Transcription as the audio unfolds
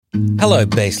Hello,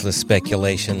 baseless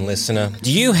speculation listener.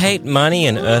 Do you hate money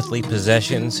and earthly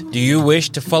possessions? Do you wish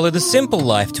to follow the simple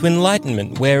life to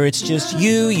enlightenment where it's just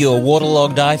you, your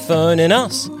waterlogged iPhone, and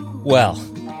us? Well,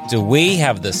 do we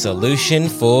have the solution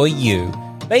for you?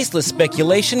 Baseless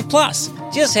Speculation Plus.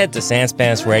 Just head to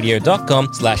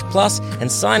sanspantsradio.com/plus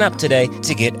and sign up today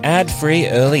to get ad-free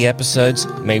early episodes,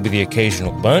 maybe the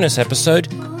occasional bonus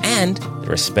episode, and the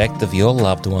respect of your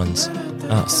loved ones.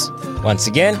 Us. Once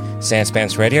again,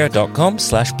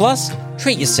 sanspantsradio.com/plus.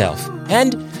 Treat yourself.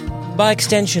 And, by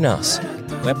extension, us.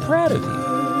 We're proud of you.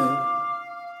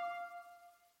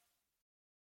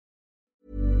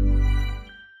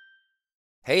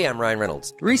 Hey, I'm Ryan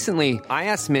Reynolds. Recently, I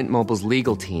asked Mint Mobile's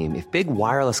legal team if big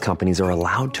wireless companies are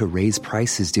allowed to raise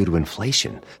prices due to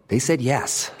inflation. They said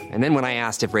yes. And then when I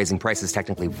asked if raising prices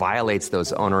technically violates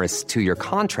those onerous two-year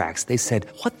contracts, they said,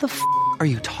 "What the f*** are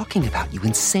you talking about, you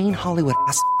insane Hollywood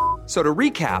ass?" So to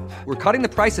recap, we're cutting the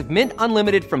price of Mint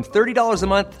Unlimited from $30 a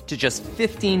month to just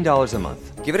 $15 a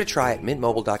month. Give it a try at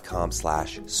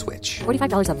mintmobile.com/switch.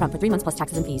 $45 up front for 3 months plus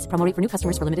taxes and fees. Promo rate for new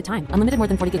customers for limited time. Unlimited more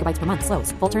than 40 gigabytes per month.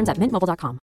 Slows full terms at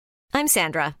mintmobile.com. I'm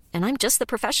Sandra, and I'm just the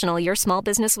professional your small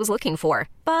business was looking for.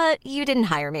 But you didn't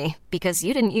hire me because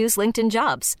you didn't use LinkedIn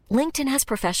Jobs. LinkedIn has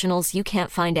professionals you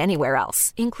can't find anywhere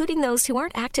else, including those who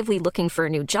aren't actively looking for a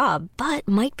new job, but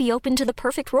might be open to the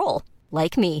perfect role,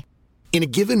 like me. In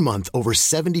a given month, over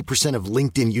 70% of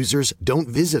LinkedIn users don't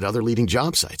visit other leading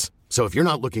job sites. So if you're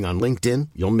not looking on LinkedIn,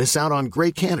 you'll miss out on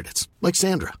great candidates like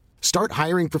Sandra. Start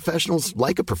hiring professionals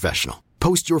like a professional.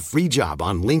 Post your free job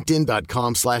on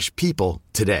linkedin.com/people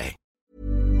today.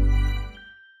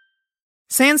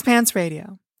 Sans Pants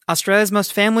Radio, Australia's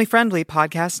most family-friendly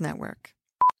podcast network.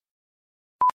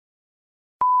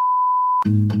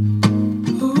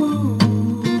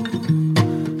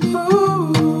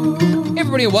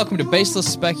 Everybody, and welcome to Baseless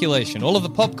Speculation. All of the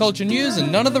pop culture news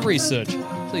and none of the research,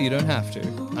 so you don't have to.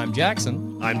 I'm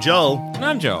Jackson. I'm Joel. And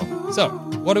I'm Joel. So,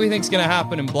 what do we think's going to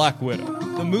happen in Black Widow?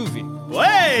 The movie.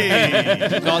 Way!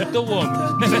 Not the woman.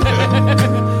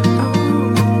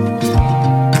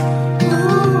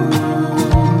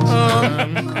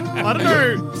 I don't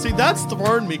know. See, that's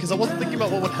thrown me because I wasn't thinking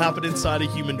about what would happen inside a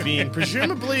human being.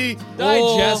 Presumably,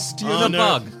 Digest The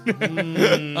bug.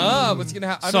 What's going to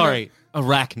happen? Sorry,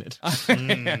 arachnid.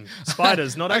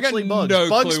 Spiders, not I got actually bugs. no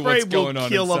Bug clue spray what's will going on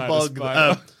kill a inside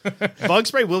bug. Bug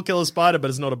spray will kill a spider, but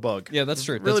it's not a bug. Yeah, that's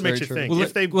true. Really That's makes very you true.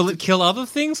 think. Will it kill other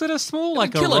things that are small,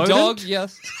 like Kill a a rodent? dog,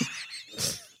 yes.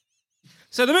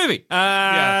 So the movie,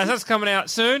 Yes. that's coming out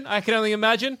soon. I can only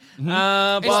imagine.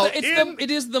 It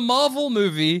is the Marvel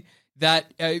movie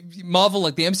that Marvel,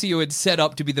 like the MCU, had set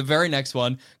up to be the very next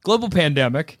one. Global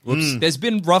pandemic. Whoops. There's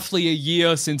been roughly a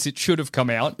year since it should have come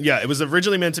out. Yeah, it was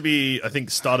originally meant to be, I think,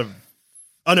 start of...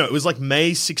 Oh, no, it was like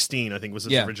May 16, I think, was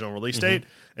its original release date.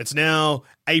 It's now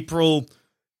April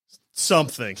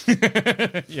something.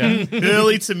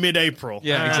 Early to mid-April.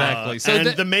 Yeah, exactly. So And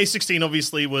the May 16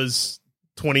 obviously was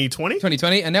 2020?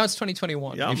 2020, and now it's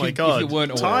 2021. Yeah, oh if my you, God. If you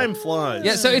weren't aware. Time flies.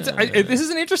 Yeah, so this is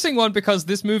an interesting one because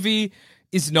this movie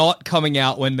is not coming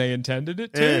out when they intended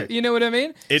it to. Yeah. You know what I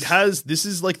mean? This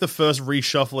is like the first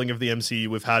reshuffling of the MCU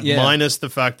we've had, minus the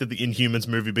fact that the Inhumans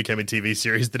movie became a TV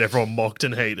series that everyone mocked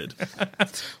and hated.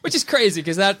 Which is crazy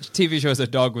because that TV show is a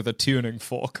dog with a tuning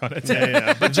fork on it.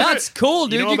 Yeah. But that's cool,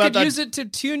 dude. you know You about could that- use it to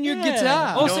tune your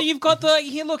guitar. Also, you've got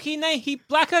he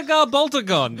Blackagar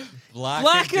Boltagon.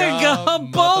 Blackagar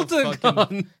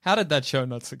Boltagon. How did that show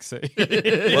not succeed?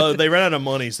 Well, they ran out of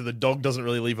money, so the dog doesn't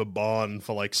really leave a barn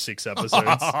for like 6 episodes.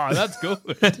 Oh, that's good.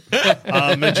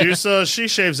 Medusa, she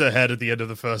shaves her head at the end of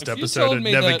the first If you episode told and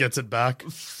me never that- gets it back.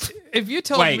 If you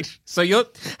told me... Wait, so you're...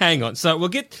 Hang on. So we'll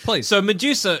get... Please. So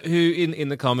Medusa, who in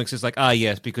the comics is like,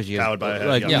 yes, because you Powered by her head,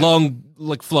 like yeah. long,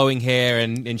 like flowing hair,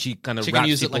 and she kind of She can wraps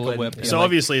use it like people a in- whip. yeah, So like-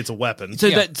 obviously it's a weapon. So,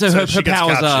 Yeah. her she gets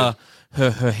powers captured. are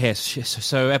her hair.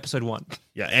 So episode 1.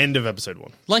 Yeah, end of episode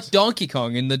 1. Like Donkey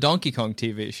Kong in the Donkey Kong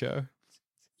TV show.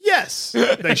 Yes!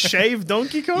 They shave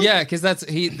Donkey Kong? Yeah, because that's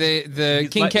the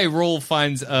King K. Rool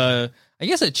finds I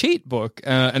guess a cheat book,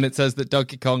 and it says that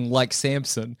Donkey Kong, like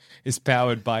Samson, is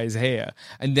powered by his hair,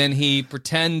 and then he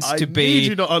pretends I to need be.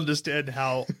 you to understand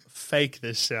how fake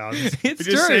this sounds. It's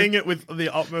You're true. saying it with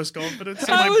the utmost confidence,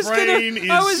 so I my was gonna-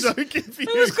 brain I is was- so confused.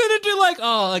 I was gonna do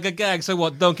like a gag. So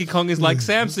what? Donkey Kong is like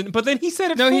Samson, but then he said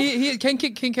it. No, King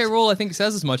K. Rool, I think,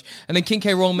 says as much. And then King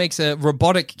K. Rool makes a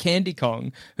robotic Candy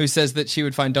Kong who says that she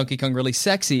would find Donkey Kong really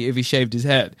sexy if he shaved his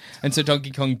head. And so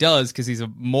Donkey Kong does because he's a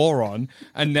moron.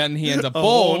 And then he ends up a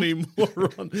bald. horny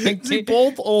moron. Is he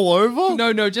bald all over?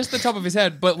 No, just the top of his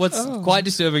head. But what's quite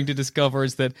disturbing to discover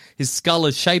is that his skull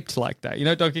is shaped like that. You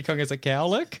know, Donkey Kong has a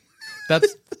cowlick?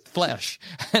 That's flesh.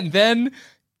 And then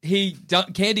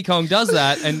Candy Kong does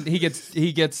that, and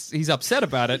he's upset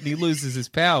about it, and he loses his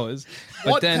powers. But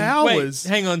What then, powers?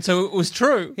 Hang on, so it was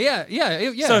true. Yeah.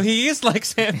 So he is like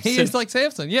Samson. He is like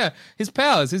Samson, yeah. His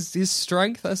powers, his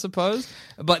strength, I suppose.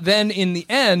 But then in the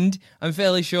end, I'm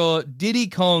fairly sure Diddy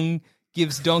Kong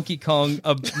gives Donkey Kong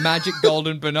a magic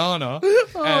golden banana.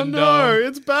 Oh no,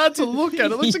 it's bad to look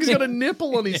at. It looks like he's got a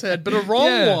nipple on his head, but a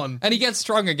wrong one. And he gets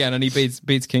strong again, and he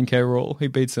beats King K. Rool. He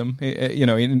beats him,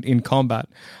 in combat.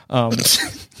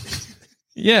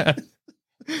 Yeah.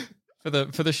 For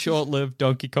the short-lived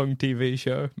Donkey Kong TV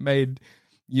show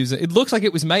it looks like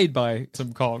it was made by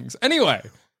some Kongs. Anyway,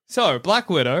 so Black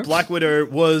Widow. Black Widow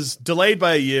was delayed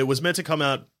by a year, was meant to come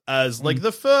out as like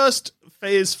the first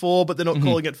Phase 4, but they're not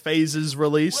calling it Phases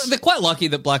release. They're quite lucky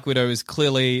that Black Widow is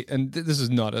clearly, and this is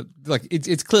not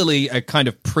it's clearly a kind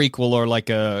of prequel or like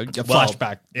a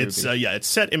flashback movie. It's it's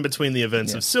set in between the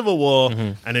events of Civil War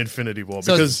and Infinity War,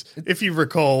 because if you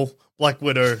recall, Black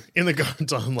Widow in the current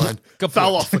timeline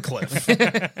fell off a cliff.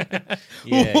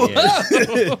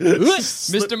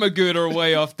 Mr. Magooter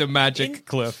way off the magic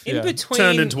cliff. In between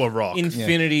Turned into a rock.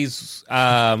 Infinity's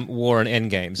War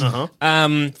and Endgames.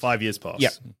 5 years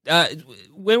past. Yeah.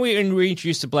 When we were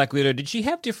introduced to Black Widow, did she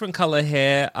have different color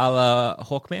hair a la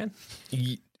Hawkman?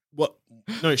 What?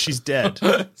 No, she's dead.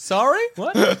 Sorry?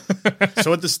 What?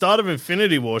 So at the start of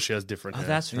Infinity War, she has different hair.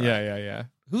 That's right. Yeah.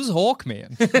 Who's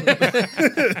Hawkman?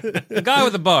 The guy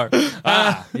with the bow.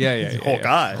 Yeah.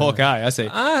 Hawkeye. Hawkeye, I see.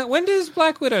 When does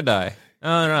Black Widow die?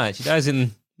 Oh, right. She dies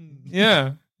in...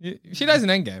 Yeah. She dies in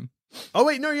Endgame. Oh,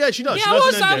 wait, no, yeah, she does. Yeah, She I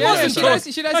does in wasn't Endgame.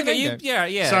 sure. She dies in Endgame.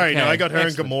 Yeah. Sorry, no, okay. I got her and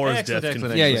Excellent. Gamora's Excellent, death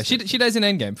excellent, confused. Yeah. She dies in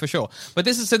Endgame for sure. But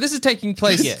this is taking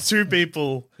place. Yeah. Two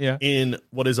people in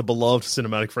what is a beloved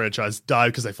cinematic franchise die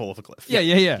because they fall off a cliff. Yeah.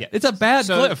 It's a bad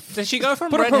So, cliff. does she go from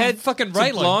Put her from redhead fucking to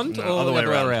Raylan. blonde No, or other the way other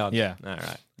way around. around? Yeah. All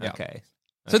right. Yeah. Okay.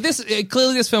 So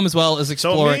clearly this film as well is So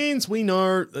exploring. it means we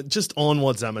know, just on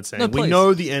what Zamet's saying, No, we please.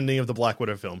 know the ending of the Black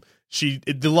Widow film.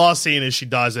 The last scene is she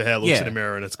dyes her hair, looks in a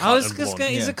mirror, and it's cut I was and just blonde.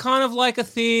 going, is it kind of like a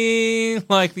thing,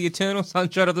 like the Eternal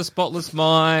Sunshine of the Spotless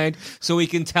Mind, so we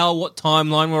can tell what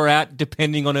timeline we're at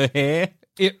depending on her hair?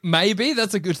 It maybe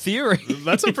that's a good theory.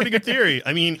 That's a pretty good theory.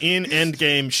 I mean, in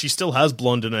Endgame, she still has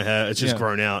blonde in her hair. It's just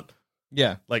grown out.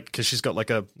 Yeah. Like, because she's got like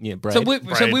a... Yeah, braid. So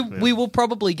Braid, we will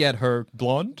probably get her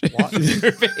blonde in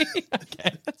the movie, I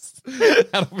guess.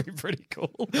 That'll be pretty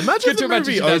cool. Imagine Could the you imagine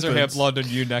movie she does her hair opens. blonde and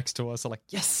you next to us are like,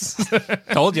 yes.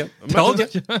 Told you.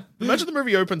 Imagine the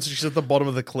movie opens and she's at the bottom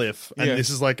of the cliff, and Yeah. this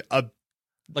is like a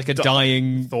Like a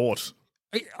dying... thought.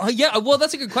 Yeah, well,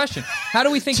 that's a good question. How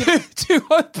do we think of... To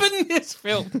open this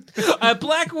film, a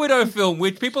Black Widow film,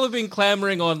 which people have been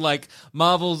clamoring on, like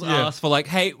Marvel's asked for, like,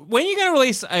 hey, when are you going to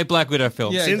release a Black Widow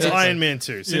film? Yeah, Since exactly. Iron Man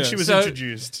 2, since she was So-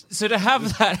 introduced. So to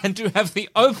have that and to have the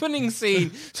opening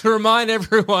scene to remind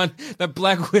everyone that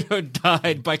Black Widow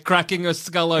died by cracking her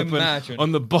skull open Imagine.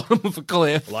 on the bottom of a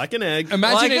cliff. Like an egg.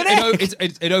 Imagine Like an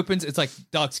egg. it opens, it's like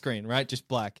dark screen, right? Just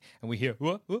black. And we hear...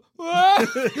 "Wah, wah, wah."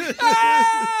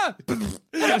 Ah!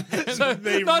 So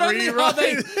They not only rewrite.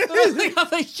 Oh, are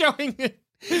they showing it,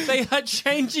 they are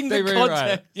changing They the rewrite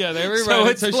context. it. Yeah, they rewrite So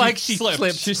it. it's like she slipped.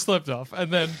 slipped. She slipped off.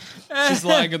 And then she's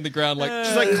lying on the ground like...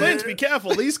 She's like, Clint, be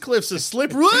careful. These cliffs are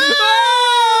slippery.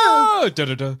 Oh!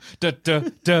 Da-da-da, da-da,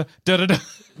 da-da-da.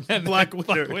 And Black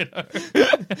then Widow.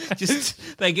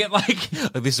 Just they get like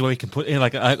this is where we can put in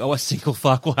like a single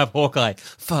fuck. We'll have Hawkeye.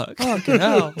 Fuck. Fucking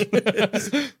hell.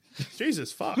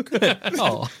 Jesus, fuck.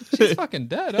 Oh, she's fucking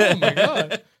dead. Oh my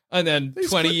god. And then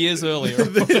 20 years earlier,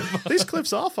 These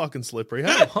cliffs are fucking slippery.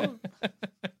 Hey,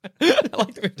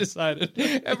 like we decided,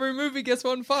 every movie gets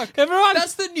one fuck. Everyone.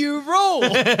 That's the new rule.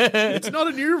 it's not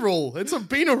a new rule. It's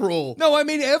been a rule. No, I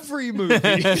mean every movie.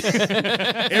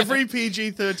 Every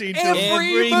PG-13 film.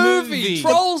 Every movie.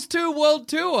 Trolls 2 World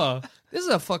Tour. This is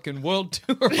a fucking world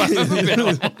tour of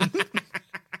a film.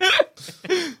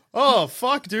 Oh,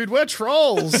 fuck, dude. We're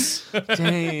trolls.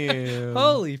 Damn.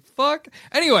 Holy fuck.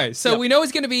 Anyway, so we know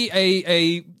it's going to be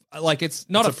a like it's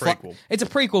not It's a prequel. It's a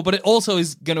prequel, but it also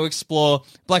is going to explore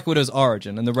Black Widow's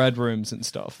origin and the Red Rooms and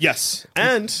stuff. Yes.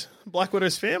 And Black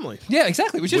Widow's family. Yeah,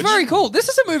 exactly, which is very cool. This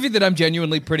is a movie that I'm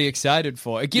genuinely pretty excited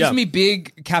for. It gives Yeah. me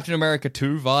big Captain America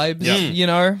 2 vibes, Yeah. you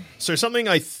know? So something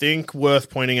I think worth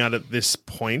pointing out at this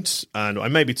point, and I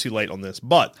may be too late on this,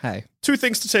 but Hey. two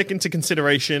things to take into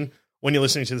consideration when you're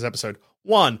listening to this episode.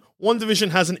 One,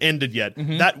 WandaVision hasn't ended yet.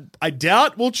 That I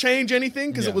doubt will change anything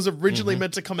because it was originally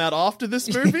meant to come out after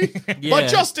this movie. Yeah. But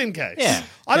just in case. Yeah.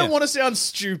 I don't want to sound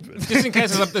stupid. Just in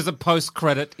case there's a post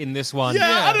credit in this one. Yeah,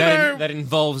 I don't know. That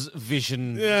involves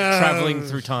Vision Yeah. traveling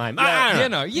through time. You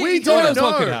know, We who don't knows know.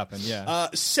 what could happen, yeah.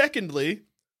 Secondly,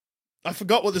 I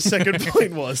forgot what the second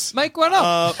point was. Make one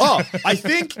up. I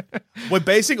think we're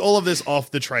basing all of this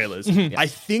off the trailers. I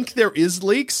think there is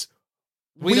leaks.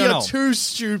 We don't are know. too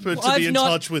stupid to I've be in not-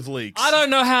 touch with leaks. I don't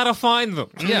know how to find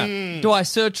them. Yeah. Do I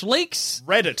search leaks?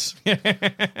 Reddit.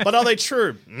 But are they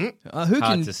true? Who Hard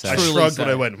can to say. I truly shrugged say?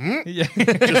 when I went, Yeah.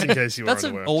 just in case you That's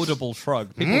weren't an aware. audible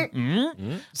shrug. People,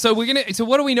 So we're gonna. So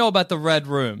what do we know about the Red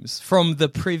Rooms from the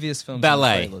previous films? and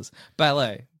Ballet. trailers?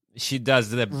 Ballet. She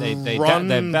does the they Run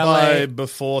their by ballet.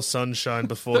 before sunshine,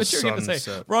 before Thought you were gonna say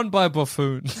sunset. run by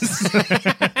buffoons.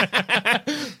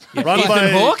 Run Ethan by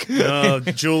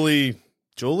Hawke? Julie.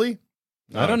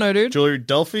 I don't know, dude. Julie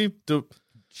Delphi?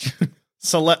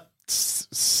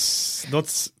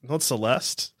 Not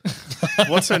Celeste.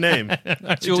 What's her name?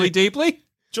 Julie Deeply.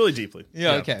 Julie Deeply.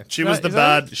 Yeah, okay. She was the Is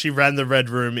that bad. She ran the Red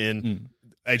Room in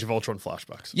Age of Ultron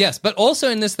flashbacks. Yes, but also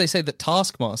in this, they say that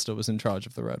Taskmaster was in charge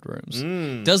of the Red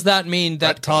Rooms. Does that mean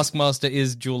that Taskmaster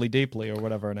is Julie Deeply or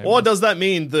whatever her name Or is? does that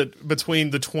mean that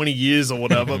between the 20 years or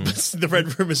whatever, the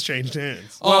Red Room has changed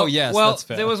hands? Oh, yes, well, that's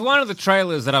fair. there was one of the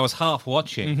trailers that I was half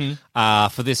watching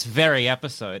for this very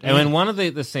episode, and in one of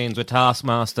the scenes where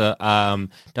Taskmaster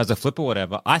does a flip or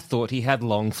whatever, I thought he had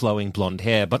long, flowing blonde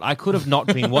hair, but I could have not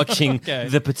been watching Okay.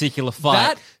 the particular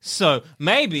fight. That- So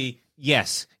maybe,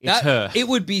 yes, it's her. It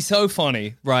would be so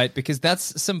funny, right? Because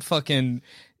that's some fucking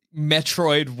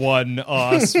Metroid 1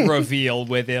 ass reveal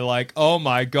where they're like, oh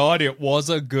my god, it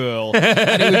was a girl.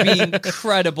 And it would be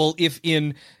incredible if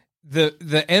in the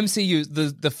MCU,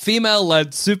 the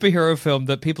female-led superhero film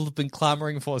that people have been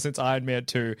clamoring for since Iron Man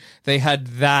 2, they had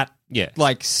that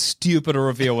like stupid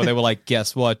reveal where they were like,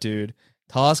 guess what, dude?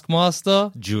 Taskmaster,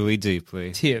 Julie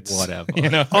Deeply. tits. Whatever. You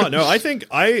know? Oh, no,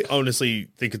 I honestly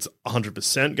think it's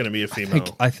 100% going to be a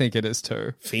female. I think it is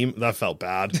too. That felt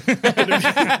bad.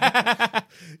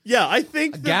 Yeah, I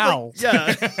think that, gal.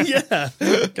 yeah.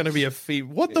 Gonna be a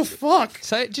female. What the fuck?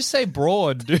 Just say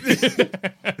broad, dude.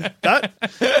 That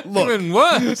look. Even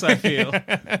worse, I feel.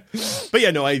 But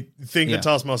yeah, no, I think Yeah. the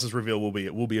Taskmaster's reveal will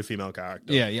be a female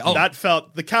character. Yeah, yeah. Oh. That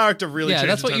felt the character really. Yeah,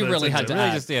 changed that's the what you tone of really that had to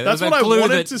sentence. add. Just, yeah, That's there what was I that glue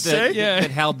wanted that- to that- say.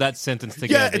 that held that sentence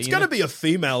together. Yeah, it's you gonna know? be a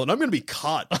female, and I'm gonna be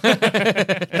cut.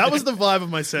 That was the vibe of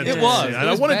my sentence. It was. and It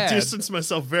I was want to bad. distance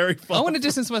myself very far. I want to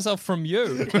distance myself from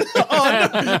you.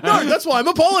 No, that's why I'm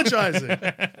apologizing.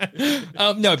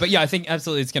 No, but yeah, I think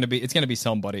absolutely it's going to be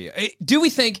somebody. Do we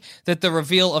think that the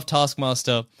reveal of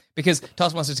Taskmaster, because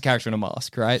Taskmaster's a character in a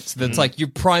mask, right? So that's like you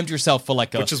primed yourself for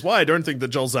like a. Which is why I don't think that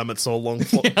Joel Zammett saw long,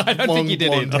 I don't long think he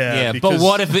did blonde either. hair. Yeah, but because-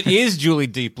 what if it is Julie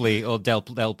Deeply or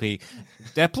Delpy?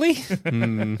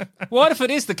 Depley? What if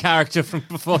it is the character from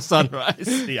Before Sunrise?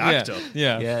 the actor?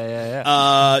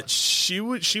 Yeah. She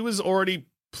was already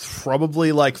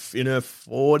probably like in her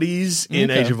 40s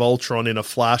in Okay. Age of Ultron in a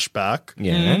flashback.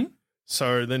 Yeah.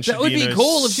 So then she'd That would be in be her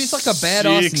cool if she's like a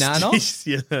badass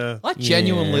 60s. Yeah. I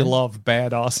genuinely love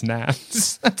badass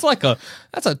nans.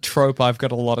 That's a trope I've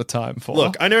got a lot of time for.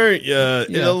 Look, I know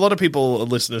a lot of people,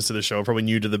 listeners to the show, are probably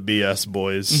new to the BS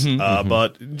boys.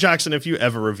 But Jackson, if you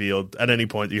ever revealed at any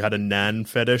point that you had a nan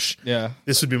fetish,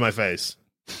 this would be my face.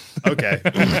 Okay.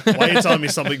 Why are you telling me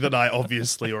something that I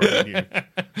obviously already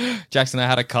knew? Jackson, I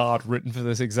had a card written for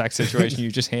this exact situation.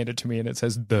 You just handed to me and it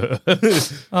says "the."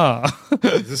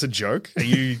 Is this a joke? Are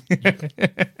you You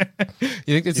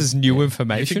think this is new you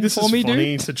information think this for is me,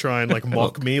 funny dude? to try and like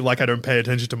mock me like I don't pay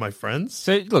attention to my friends?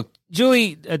 So, look,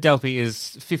 Julie Delpy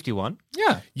is 51.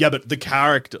 Yeah. Yeah, but the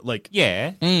character, like,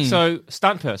 Yeah. So,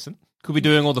 stunt person. Could be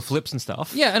doing all the flips and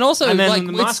stuff. Yeah, and also And then like the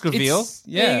it's- mask reveal. it's-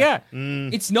 Yeah, Yeah.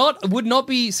 It's would not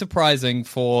be surprising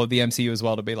for the MCU as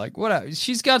well to be like, what?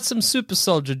 She's got some super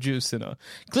soldier juice in her.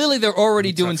 Clearly, they're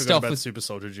already doing I forgot stuff about with Super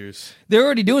Soldier Juice. they're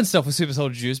already doing stuff with super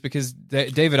soldier juice because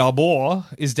David Arbor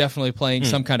is definitely playing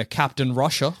some kind of Captain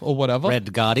Russia or whatever.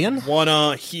 Red Guardian.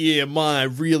 Wanna hear my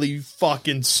really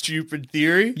fucking stupid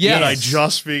theory Yes. that I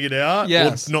just figured out?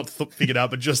 Yes. Or not figured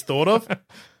out, but just thought of?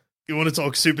 You want to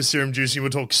talk super serum juice, you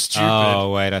want to talk stupid.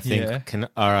 Oh, wait, I think. Yeah.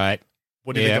 All right.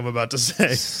 What do you think I'm about to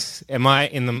say? Am I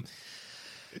in the...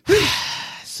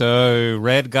 So,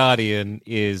 Red Guardian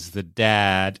is the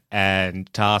dad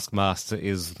and Taskmaster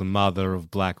is the mother of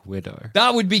Black Widow.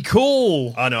 That would be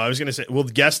cool. Oh, no, I was going to say, well,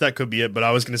 yes, that could be it, but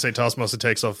I was going to say Taskmaster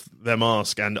takes off their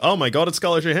mask, and oh my god, it's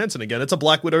Scarlett Johansson again. It's a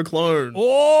Black Widow clone.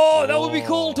 Oh, that would be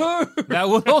cool too. That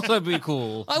would also be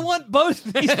cool. I want both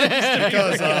these things to be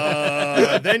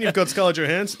Because then you've got Scarlett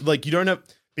Johansson. Like, you don't have...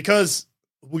 Because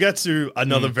we'll get to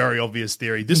another very obvious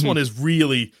theory. This one is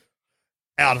really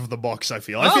out of the box, I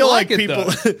feel. I feel like it, people...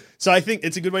 So I think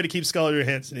it's a good way to keep Scarlett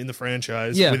Johansson in the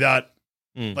franchise Yeah. without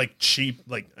like cheap.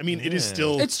 Like, I mean, it is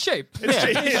still It's cheap. It's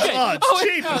cheap. It's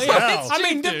cheap as yeah. hell. I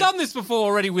mean, they've done this before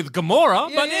already with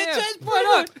Gamora, but yeah. it's Why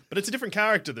not? But it's a different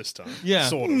character this time. Yeah.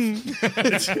 Sort of.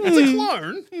 It's a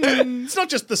clone. It's not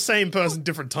just the same person,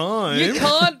 different time. You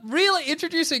can't really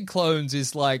introducing clones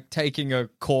is like taking a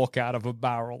cork out of a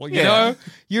barrel. You know,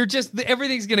 you're just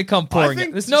everything's going to come pouring.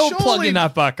 think There's no surely- plugging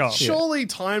that back up. Surely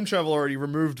time travel already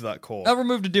removed that core. I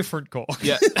removed a different cork.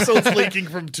 Yeah. So it's leaking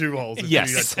from two holes. If Yes.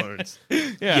 you had clones.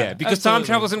 Yeah, because time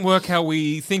travel doesn't work how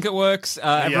we think it works.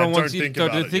 Everyone wants don't you think to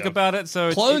about it, think yeah. about it.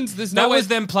 So Clones, there's that no was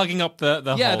way- them plugging up the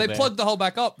Yeah, hole they there. plugged the hole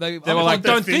back up. They They were like,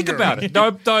 their "Don't think finger about in. it.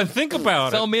 Don't think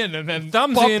about it." thumb in, and then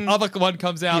Thumbs pop, in. other one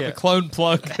comes out, Yeah. the clone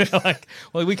plug. They're like,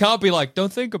 well, we can't be like,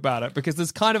 don't think about it, because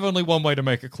there's kind of only one way to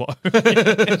make a clone.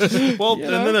 Well, and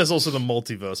then there's also the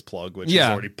multiverse plug, which Yeah.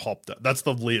 is already popped. That's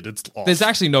the lid. It's off. There's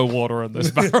actually no water in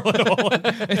this barrel at all.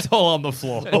 It's all on the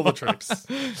floor. all the tricks.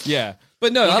 Yeah.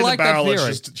 But no, Look I at like the barrel, that it's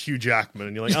theory. just Hugh Jackman,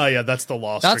 and you're like, oh yeah, that's the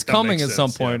last That's trick. That coming makes at some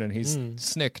sense, point, yeah. and he's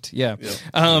snicked. Yeah.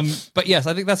 But yes,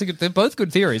 I think that's a good. They're both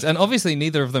good theories, and obviously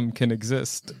neither of them can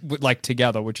exist like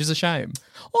together, which is a shame.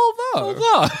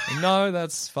 Although, no,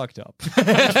 that's fucked up.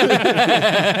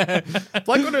 Black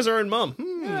Widow's her own mum.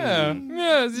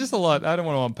 Yeah, it's just a lot. I don't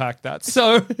want to unpack that.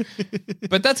 So,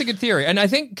 but that's a good theory, and I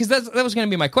think because that was going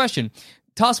to be my question.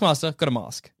 Taskmaster got a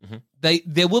mask.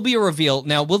 There will be a reveal.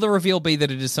 Now, will the reveal be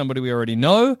that it is somebody we already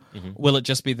know? Will it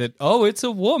just be that it's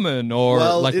a woman, or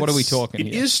like what are we talking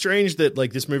It here? is strange that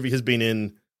like this movie has been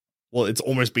in. Well, it's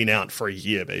almost been out for a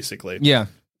year, basically. Yeah.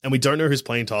 And we don't know who's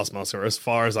playing Taskmaster, as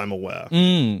far as I'm aware.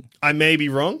 I may be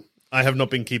wrong. I have not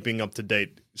been keeping up to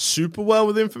date super well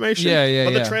with information. Yeah,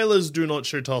 But yeah. the trailers do not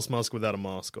show Taskmaster without a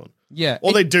mask on. Yeah.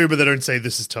 Or they do, but they don't say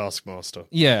this is Taskmaster.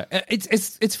 Yeah,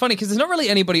 it's funny because there's not really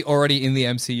anybody already in the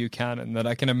MCU canon that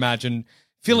I can imagine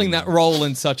filling that role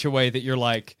in such a way that you're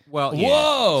like, Well,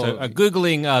 whoa. So,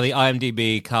 Googling the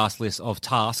IMDb cast list of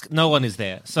Task, no one is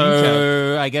there. So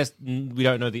Okay. I guess we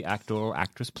don't know the actor or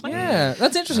actress playing. Yeah,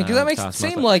 that's interesting because that makes it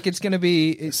Taskmaster. seem like it's going to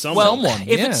be Someone.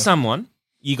 If yeah. it's someone,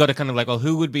 you got to kind of like, well,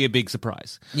 who would be a big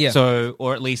surprise? Yeah. So,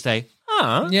 or at least a,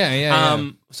 Yeah.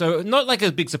 So not like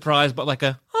a big surprise, but like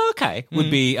a, okay, would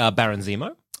be Baron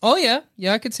Zemo. Oh yeah,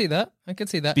 I could see that.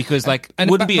 Because like, And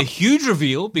wouldn't ba- be a huge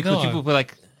reveal because No. people would be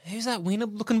like, who's that wiener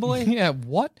looking boy? Yeah,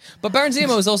 what? But Baron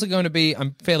Zemo is also going to be,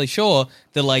 I'm fairly sure,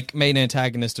 the like main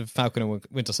antagonist of Falcon and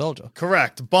Winter Soldier.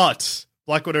 Correct. But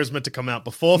Black Widow is meant to come out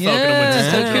before Falcon and Winter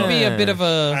Yeah, so Soldier. it could be a bit of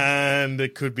a. And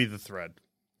it could be the thread.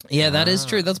 Yeah, that is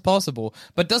true. That's possible.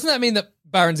 But doesn't that mean that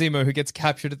Baron Zemo, who gets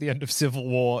captured at the end of Civil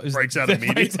War, Breaks out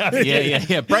immediately.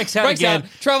 Yeah. Breaks out again.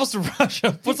 travels to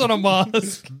Russia, puts on a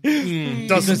mask.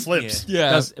 Does some flips.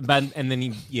 Yeah. And then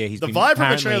he's The been vibe from the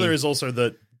apparently- trailer is also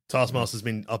that Taskmaster's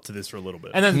been up to this for a little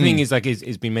bit. And then the thing is, like,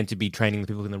 is been meant to be training the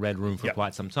people in the Red Room for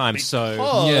quite some time. So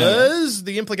Because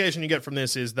the implication you get from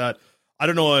this is that I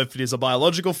don't know if it is a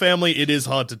biological family. It is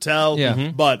hard to tell.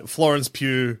 Yeah. But Florence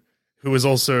Pugh, who was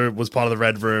part of the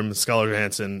Red Room, Scarlett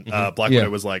Johansson, Black Yeah. Widow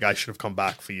was like, I should have come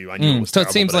back for you. I knew it was So it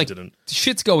terrible, seems but like I didn't.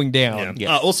 shit's going down.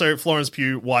 Yeah. Also, Florence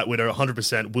Pugh, White Widow,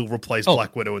 100% will replace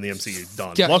Black Widow in the MCU.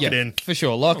 Done. Yeah, Lock yeah, it in. for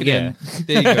sure. Lock it Yeah. in.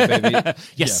 There you go, baby.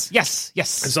 yes. And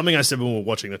something I said when we were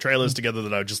watching the trailers together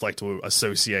that I would just like to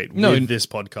associate No, with this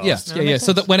podcast. Yeah.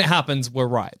 So that when it happens, we're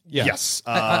right. Yeah. Yes.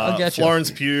 I'll get you. Florence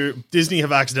Pugh, Disney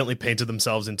have accidentally painted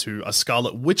themselves into a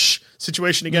Scarlet Witch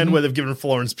situation again, Mm-hmm. where they've given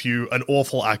Florence Pugh an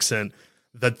awful accent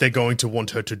that they're going to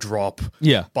want her to drop.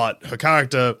 Yeah. But her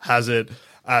character has it,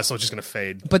 so it's just going to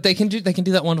fade. But they can do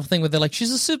that wonderful thing where they're like,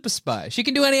 she's a super spy. She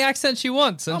can do any accent she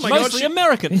wants. And Oh my she's God, Mostly she-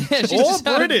 American. yeah, she's Or just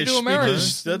how to British, do American.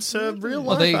 because that's her real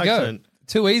Well, life there you accent. go.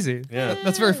 Too easy. Yeah.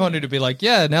 That's very funny to be like,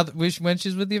 yeah, now that when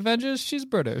she's with the Avengers, she's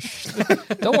British.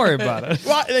 Don't worry about it.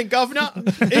 Right then, Governor,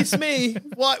 it's me,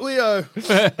 White Widow.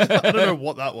 I don't know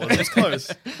what that was. It's close.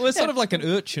 Well, it's sort of like an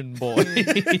urchin boy. Roll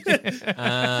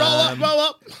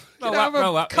up.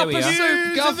 Roll up. cup Here we of are. soup, News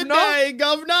of the Governor. day,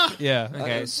 Governor. Yeah.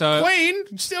 Okay, so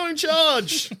Queen, still in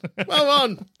charge. Well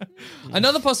on.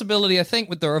 Another possibility, I think,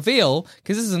 with the reveal,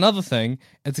 because this is another thing,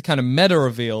 it's a kind of meta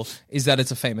reveal, is that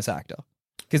it's a famous actor.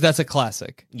 Because that's a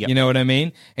classic. Yep. You know what I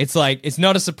mean? It's like, it's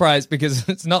not a surprise because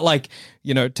it's not like,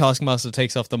 Taskmaster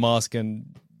takes off the mask and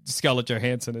Scarlett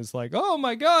Johansson is like, oh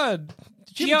my God,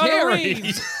 Jim Keanu Carrey.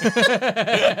 Reeves.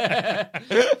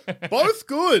 Both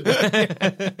good.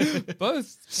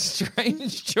 Both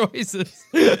strange choices.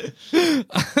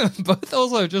 Both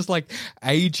also just like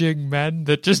aging men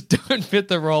that just don't fit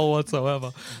the role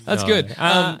whatsoever. That's No. good.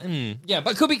 Mm. Yeah,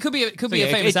 but could be a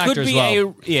famous it actor could as be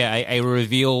well. a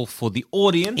reveal for the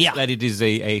audience Yeah. that it is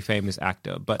a famous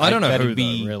actor. But I don't know that'd who,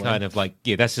 be though, really. kind of like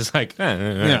that's just like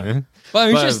Yeah. But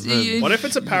it's just What if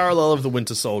it's a parallel of the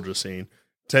Winter Soldier scene?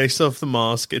 takes off the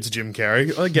mask. It's Jim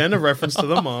Carrey. Again, a reference to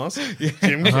the mask.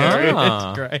 Jim Carrey.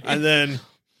 Ah. Great. And then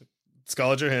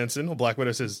Scarlett Johansson or Black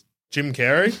Widow says, Jim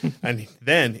Carrey. And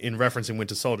then, in referencing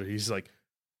Winter Soldier, he's like,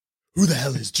 who the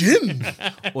hell is Jim?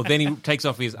 Well, then he takes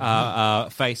off his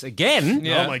face again.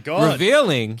 Oh my God.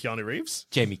 Revealing Keanu Reeves?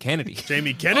 Jamie Kennedy.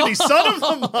 Jamie Kennedy, son of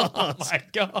the mask. My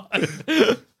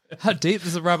God. How deep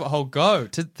does the rabbit hole go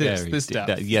to this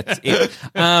depth? Yes,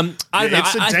 I don't know.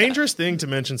 It's a dangerous thing to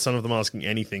mention Son of the Mask in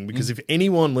anything, because if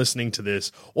anyone listening to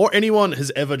this or anyone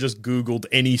has ever just Googled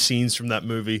any scenes from that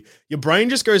movie, your brain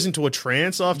just goes into a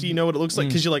trance after you know what it looks like,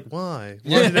 because you're like, why?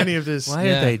 Why did any of this? Why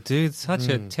did they do such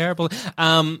a terrible?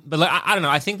 But like, I don't know.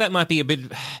 I think that might be a bit.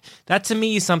 That to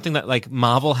me is something that like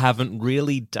Marvel haven't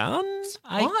really done.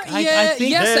 I think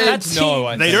yes and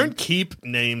no. They don't keep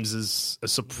names as a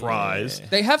surprise.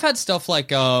 They have had stuff like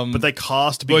But they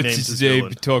cast big names as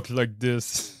villain. talk like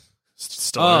this.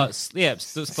 Stallone. Yeah,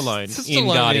 Stallone Stallone in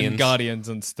Guardians. Guardians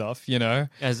and stuff, you know.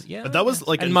 But that was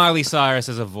like and Miley Cyrus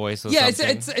as a voice. Or something.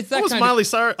 It's that What was kind Miley of.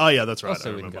 Cyrus? Oh yeah, that's right. Also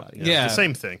I in remember. Guardians. Yeah. The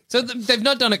same thing. So they've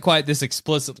not done it quite this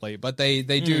explicitly, but they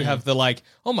do have the like,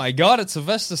 oh my God, it's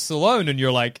Sylvester Stallone, and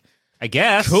you're like, I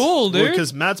guess. cool, dude.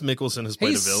 Because Mads Mikkelsen has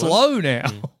played He's a villain. slow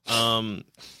now.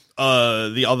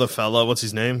 The other fella, what's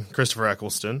his name? Christopher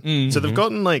Eccleston. So they've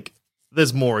gotten like,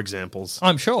 there's more examples.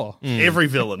 I'm sure. Every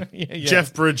villain. Yeah.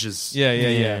 Jeff Bridges.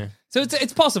 Yeah. So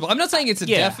it's possible. I'm not saying it's a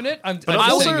definite. But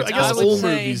I'm also, saying I it's guess possible. all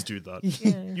movies do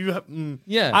that. You have,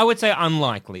 Yeah. I would say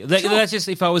unlikely. That's just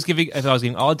if I was giving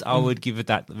odds, I would give it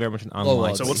that very much an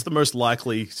unlikely. So what's the most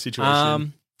likely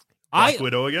situation? Black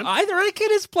Widow again? I reckon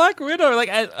it's Black Widow, like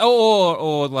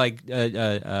or like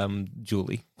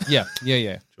Julie. Yeah.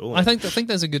 Julie. I think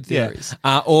those are good theories.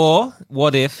 Or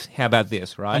what if? How about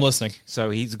this? Right, I'm listening. So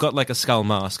he's got like a skull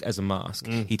mask as a mask.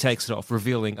 He takes it off,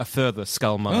 revealing a further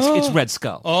skull mask. It's Red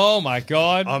Skull. Oh my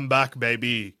God. I'm back,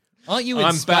 baby. Aren't you in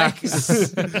I'm back.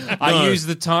 space? I use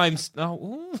the time.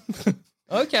 Okay.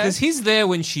 Because he's there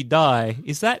when she die.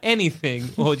 Is that anything,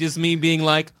 or just me being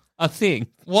like a thing?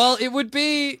 Well, it would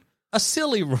be a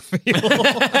silly reveal.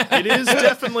 It is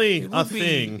definitely a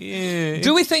thing. Yeah.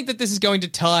 Do we think that this is going to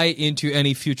tie into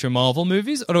any future Marvel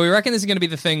movies? Or do we reckon this is going to be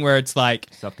the thing where it's like,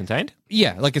 Self-contained?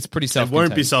 yeah, like it's pretty It self-contained?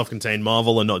 won't be self-contained.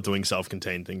 Marvel are not doing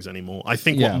self-contained things anymore. I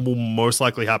think Yeah. what will most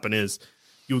likely happen is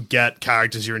you'll get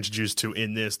characters you're introduced to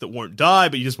in this that won't die,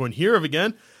 but you just won't hear of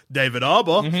again. David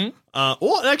Arbor.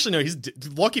 Or actually, no,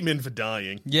 lock him in for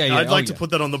dying. Yeah. I'd like Oh, to yeah.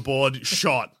 put that on the board.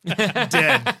 Shot.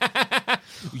 Dead.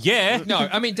 Yeah. No,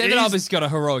 I mean, David Arbor's got a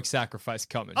heroic sacrifice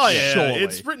coming. Oh, yeah. Surely.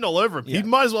 It's written all over him. Yeah. He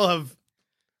might as well have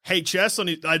HS on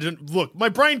it. I didn't look. My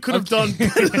brain could have done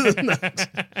better than that.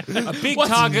 A big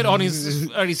target on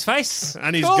his face.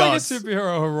 And his Calling guts. a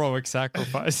superhero heroic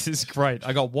sacrifice is great.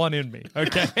 I got one in me.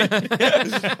 Okay.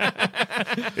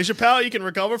 Is your power you can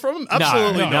recover from him?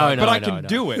 Absolutely no, not. But I can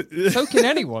do it. So can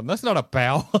anyone. That's not a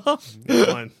power.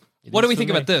 Fine. What do we think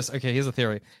about this? Okay, here's a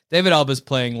theory. David Alba's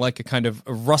playing like a kind of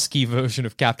a Rusky version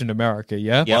of Captain America,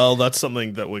 yeah? Well, that's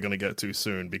something that we're going to get to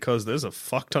soon, because there's a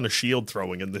fuck ton of shield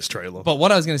throwing in this trailer. But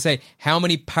what I was going to say, how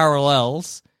many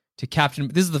parallels to Captain...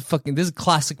 This is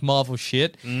classic Marvel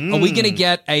shit. Are we going to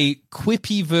get a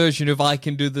quippy version of I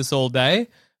Can Do This All Day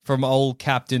from old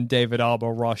Captain David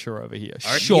Alba Rusher over here?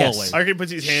 Surely. I reckon he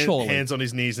puts his Surely. hands on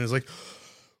his knees and is like,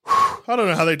 I don't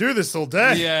know how they do this all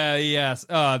day. Yeah, yes.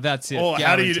 That's it. Or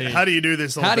how do you do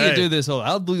this all day? How do you do this all?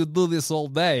 How do you do this all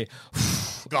day?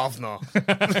 Governor.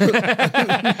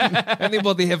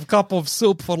 Anybody have a cup of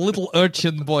soup for little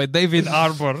urchin boy David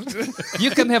Arbor?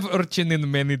 You can have urchin in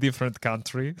many different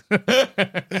countries.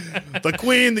 The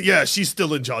Queen, yeah, she's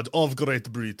still in charge of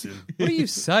Great Britain. What are you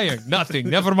saying? Nothing.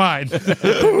 Never mind.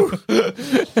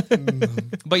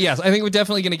 But yes, I think we're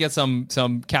definitely going to get some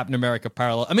Captain America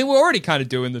parallel. I mean, we're already kind of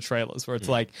doing the trailers where it's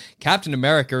like Captain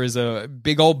America is a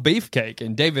big old beefcake,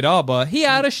 and David Arbor, he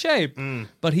out of shape,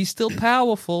 but he's still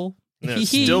powerful. Yeah, it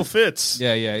still fits.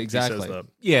 Yeah, He exactly. says that.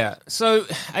 Yeah. So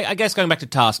I guess going back to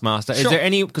Taskmaster, is there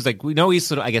any, because like we know he's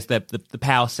sort of, I guess, the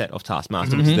power set of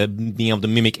Taskmaster, which is the being able to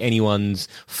mimic anyone's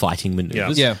fighting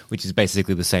maneuvers, Yeah. which is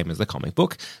basically the same as the comic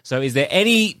book. So is there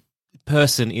any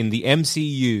person in the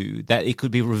MCU that it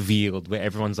could be revealed where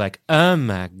everyone's like, oh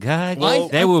my god, Well,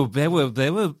 they were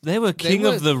king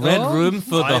of the Red Room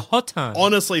for the hot time.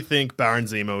 Honestly think Baron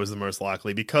Zemo is the most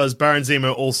likely, because Baron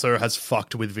Zemo also has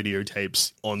fucked with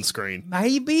videotapes on screen.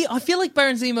 Maybe. I feel like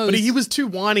Baron Zemo But is... he was too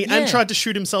whiny and tried to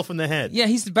shoot himself in the head. Yeah,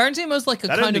 Baron Zemo's like a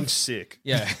That kind ending's of... sick.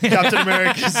 Yeah. Captain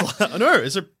America's like,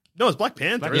 no, it's Black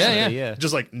Panther, isn't Yeah, it? yeah.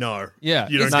 Just like, no. Yeah,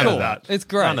 You don't it's get cool. that. It's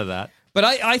great. None of that. But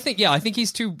I think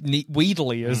he's too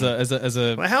wheedly as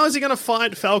a Well, how is he going to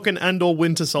fight Falcon and/or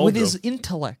Winter Soldier? with his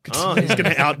intellect. Oh, he's going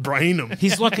to outbrain him.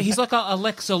 He's like a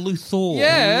Alexa Luthor.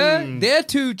 Yeah, they're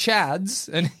two Chads,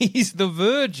 and he's the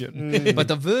virgin. But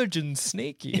the virgin's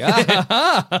sneaky.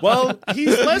 Well,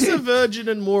 he's less a virgin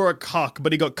and more a cuck,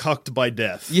 but he got cucked by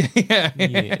death.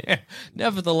 Yeah.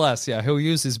 Nevertheless, he'll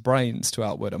use his brains to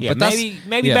outwit him. Yeah, But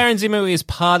maybe Baron Zemo is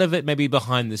part of it, maybe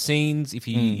behind the scenes if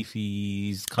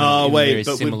he's kind of in a very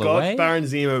But we've similar got way. Baron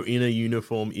Zemo in a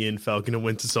uniform in Falcon and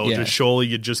Winter Soldier. Yeah. Surely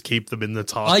you just keep them in the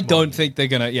task. I don't think they're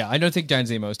gonna. Yeah, I don't think Baron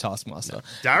Zemo is Taskmaster.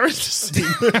 Darren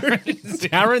Zemo.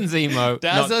 Darren Zemo.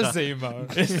 Dazza not-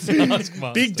 Zemo is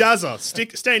Taskmaster. Big Dazza.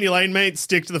 Stay in your lane, mate.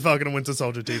 Stick to the Falcon and Winter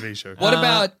Soldier TV show. What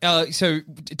about so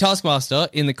Taskmaster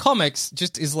in the comics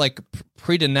just is like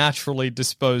preternaturally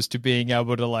disposed to being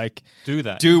able to like do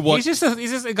that. Do what? He's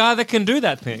just a guy that can do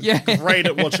that thing. Yeah, Great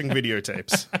at watching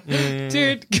videotapes.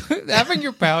 dude, having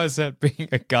your power set being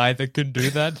a guy that can do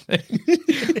that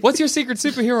thing. What's your secret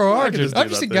superhero origin? just do I'm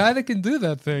just a that guy that can do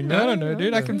that thing. I don't know,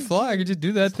 dude. I can fly. I can just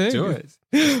do that thing. Do it.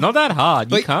 It's not that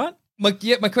hard. You can't. My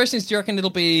question is, do you reckon it'll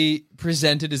be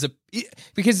presented as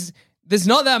because there's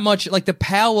not that much, like the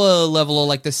power level or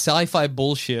like the sci-fi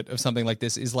bullshit of something like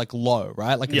this is like low,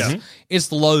 right? Like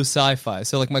it's low sci-fi.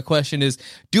 So like my question is,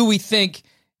 do we think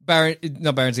Baron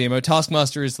Zemo,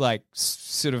 Taskmaster is like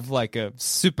sort of like a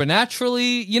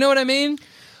supernaturally, you know what I mean?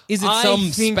 Is it some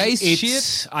space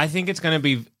shit? I think it's going to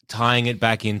be tying it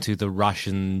back into the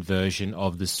Russian version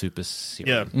of the super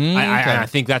serum. Yeah. I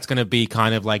think that's going to be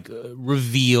kind of like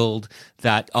revealed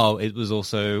that, it was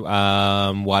also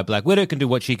why Black Widow can do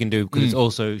what she can do, because it's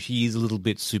also, she's a little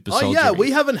bit super soldier. Oh, yeah.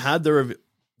 We haven't had the reveal.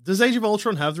 Does Age of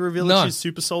Ultron have the reveal that she's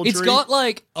super soldier? It's got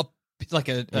like a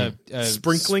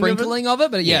sprinkling of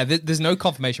it, but there's no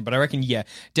confirmation. But I reckon,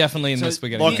 definitely in this we're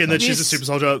going to lock in that she's a super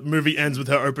soldier. Movie ends with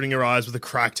her opening her eyes with a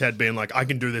cracked head, being like, "I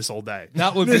can do this all day."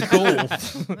 That would be cool.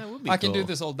 I can do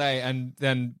this all day, and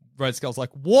then Red Skull's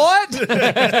like, "What?"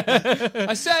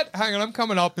 I said, "Hang on, I'm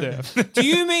coming up there." Do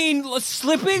you mean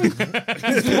slipping?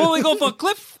 Falling off a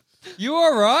cliff? You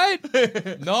all right?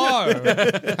 No.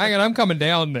 Hang on, I'm coming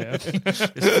down there.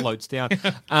 Just floats down.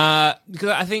 Because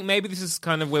I think maybe this is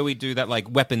kind of where we do that like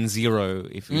Weapon Zero,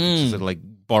 if you sort of like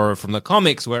borrow from the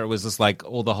comics, where it was just like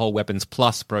all the whole Weapons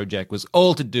Plus project was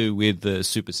all to do with the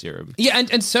super serum. Yeah,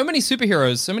 and so many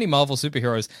superheroes, so many Marvel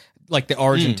superheroes, like the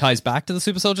origin ties back to the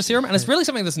super soldier serum, and it's really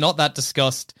something that's not that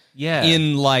discussed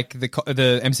in like the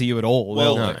MCU at all.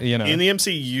 Well, you know, in the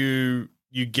MCU,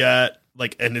 you get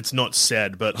like, and it's not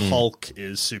said, but Hulk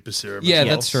is super serum. Yeah, as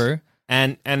well. that's true.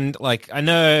 And like I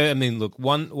know, I mean, look,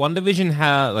 One Division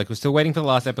like we're still waiting for the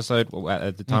last episode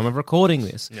at the time of recording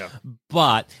this. Yeah,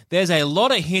 but there's a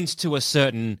lot of hints to a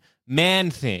certain man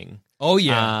thing. Oh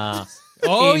yeah.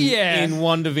 in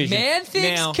One Division. Man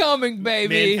Thing's now, coming,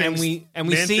 baby. and we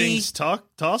Man see Thing's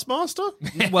Taskmaster.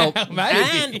 well,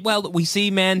 Maybe. we see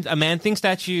a Man Thing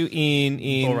statue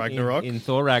in Thor Ragnarok. In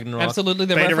Thor Ragnarok. Absolutely,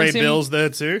 they Beta Ray reference him. Bill's there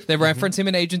too. They reference him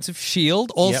in Agents of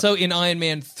S.H.I.E.L.D. Also in Iron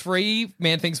Man 3,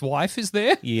 Man Thing's wife is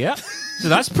there. Yeah. So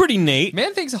that's pretty neat.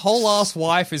 Man Thing's whole ass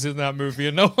wife is in that movie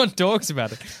and no one talks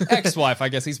about it. Ex-wife, I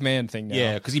guess he's Man Thing now.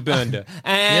 Yeah, because he burned her.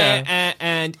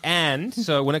 And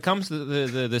so when it comes to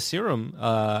the serum,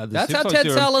 That's how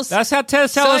Ted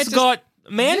Sallis got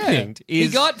man-thinged. He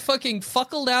got fucking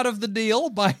fuckled out of the deal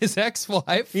by his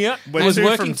ex-wife. Yeah, Where's was who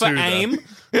working from for two, though? AIM.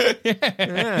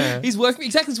 He's working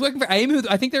for AIM, who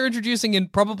I think they're introducing in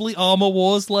probably Armor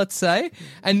Wars, let's say.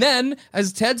 And then,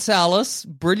 as Ted Sallis,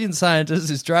 brilliant scientist,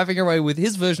 is driving away with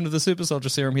his version of the super soldier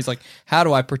serum, he's like, how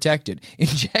do I protect it?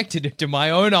 Inject it into my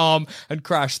own arm and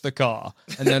crash the car.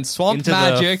 And then swamp Into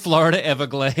magic. the Florida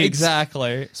Everglades.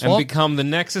 Exactly. And become the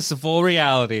nexus of all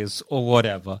realities or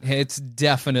whatever. It's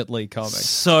definitely coming.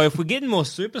 So if we're getting more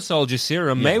super soldier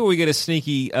serum, maybe we get a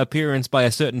sneaky appearance by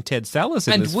a certain Ted Sallis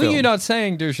in And this were film. you not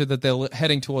saying, Dusha, that they're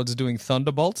heading towards doing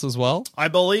Thunderbolts as well? I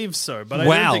believe so, but I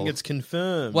Wow. don't think it's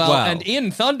confirmed. Well, Wow. and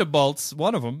in Thunderbolts,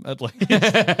 one of them at least,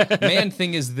 Man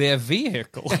Thing is their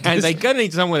vehicle. And they're going to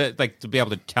need somewhere to be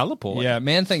able to teleport. Yeah,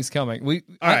 Man Thing's coming. all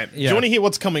right. Do you want to hear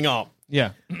what's coming up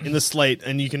Yeah, in the slate?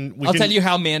 And I'll tell you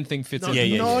how Man Thing fits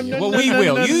in. Well, we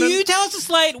will. You tell us the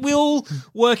slate. We'll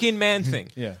work in Man Thing.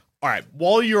 Yeah. All right,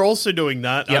 while you're also doing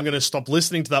that, I'm going to stop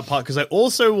listening to that part because I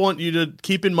also want you to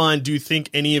keep in mind, do you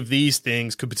think any of these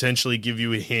things could potentially give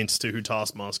you a hint to who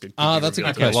Taskmaster could be? That's a good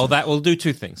revealed? question. Well, that will do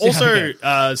two things. Also,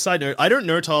 side note, I don't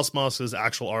know Taskmaster's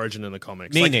actual origin in the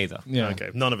comics. Me neither. Yeah.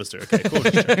 Okay, none of us do. Okay, cool.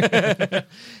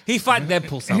 He fight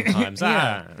Deadpool sometimes.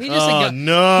 He just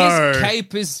no. His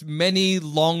cape is many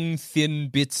long, thin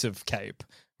bits of cape.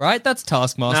 right? That's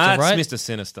Taskmaster, Nah, right? that's Mr.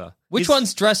 Sinister. Which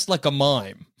one's dressed like a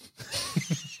mime?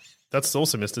 That's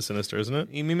also Mr. Sinister, isn't it?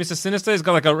 You mean Mr. Sinister? He's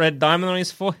got like a red diamond on his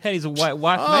forehead. He's a white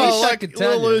Oh, face. like could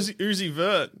tell little you. Uzi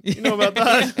Vert. You know about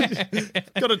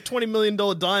that? Got a $20 million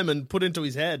diamond put into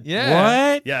his head.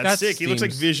 Yeah. What? Yeah, it's That sick. He looks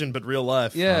like seems- Vision, but real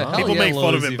life. Yeah, hell People yeah, make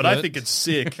fun of little it, Uzi but I Vert. think it's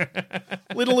sick.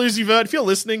 Little Uzi Vert, if you're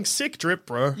listening, sick drip,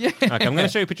 bro. Yeah. Okay, I'm going to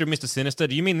show you a picture of Mr. Sinister.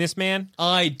 Do you mean this man?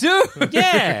 I do.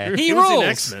 Yeah, he He was in rules.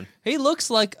 X-Men. He looks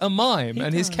like a mime,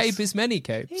 and his cape is many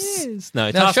capes. Yes.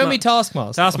 No, Now show me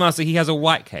Taskmaster. Taskmaster, he has a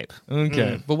white cape.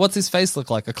 Okay, but what's his face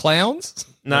look like? A clown's?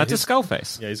 No, it's a skull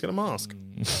face. Yeah, he's got a mask.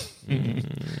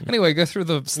 Anyway, go through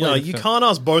the No, slate. you can't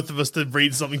ask both of us to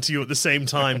read something to you at the same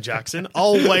time, Jackson.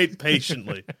 I'll wait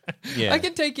patiently. Yeah. I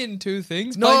can take in two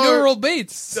things. No. Binaural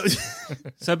beats. So,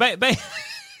 so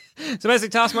basically,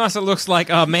 Taskmaster looks like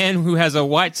a man who has a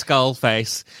white skull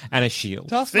face and a shield.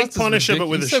 Taskmaster's Think Punisher, but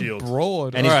with ridiculous. a He's shield. So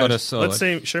broad. And he's All got right. a sword. Let's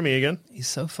see. Show me again. He's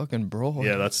so fucking broad.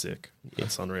 Yeah, that's sick.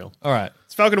 That's unreal. All right.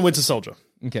 It's Falcon and Winter Soldier.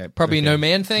 Okay. Probably no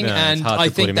man thing, No, it's and hard to I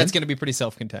put think him that's in. going to be pretty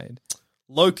self-contained.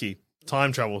 Loki.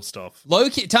 Time travel stuff.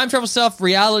 Loki, time travel stuff,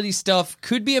 reality stuff,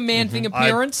 could be a man thing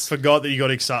appearance. I forgot that you got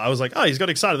excited. I was like, oh, he's got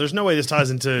excited. There's no way this ties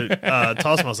into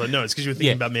Taskmaster. No, it's because you were thinking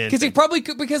Yeah. about man. Because it probably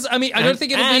could. Because I mean, I don't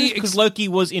think it'll be because Loki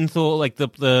was in Thor, like the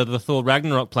Thor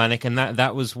Ragnarok planet, and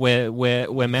that was where This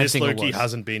Man-Thing Loki was.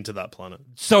 hasn't been to that planet.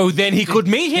 So then he could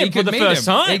meet him he for could the meet first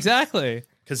him. time. Exactly.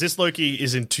 Because this Loki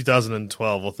is in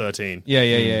 2012 or 13.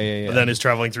 Yeah. But then is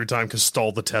traveling through time because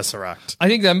stole the Tesseract. I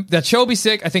think that show will be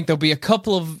sick. I think there'll be a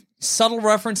couple of subtle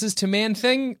references to Man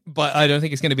Thing, but I don't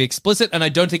think it's going to be explicit, and I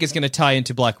don't think it's going to tie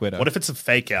into Black Widow. What if it's a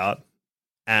fake out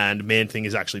and Man Thing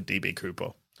is actually DB Cooper?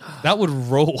 That would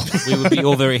roll. We would be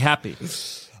all very happy.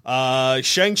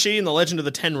 Shang-Chi and the Legend of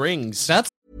the Ten Rings. That's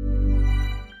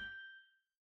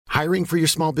Hiring for your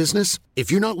small business?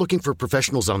 If you're not looking for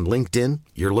professionals on LinkedIn,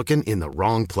 you're looking in the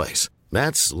wrong place.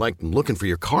 That's like looking for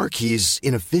your car keys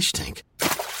in a fish tank.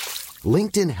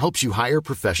 LinkedIn helps you hire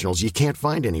professionals you can't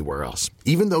find anywhere else,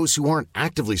 even those who aren't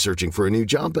actively searching for a new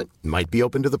job but might be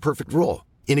open to the perfect role.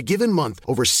 In a given month,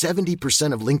 over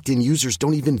 70% of LinkedIn users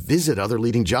don't even visit other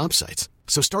leading job sites.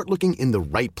 So start looking in the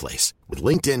right place. With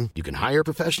LinkedIn, you can hire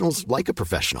professionals like a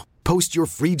professional. Post your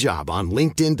free job on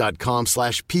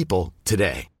linkedin.com/people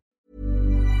today.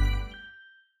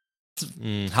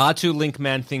 Hard to link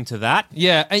Man-Thing to that.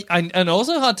 yeah, and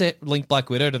also hard to link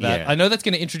Black Widow to that. Yeah. I know that's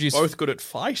going to introduce. Both good at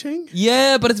fighting?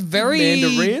 Yeah, but it's very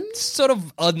Mandarin? sort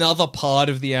of another part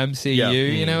of the MCU. Yeah.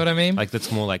 You know what I mean? Like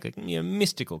that's more like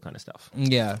mystical kind of stuff.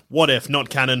 yeah, What if? Not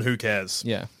canon, who cares?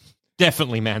 yeah.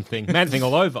 Definitely Man-Thing. Man-Thing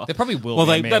all over. There probably will Well,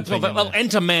 be a they Man-Thing in they'll there.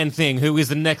 enter Man-Thing, who is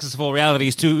the nexus of all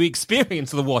realities, to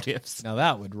experience the what ifs. Now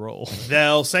that would roll.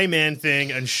 They'll say Man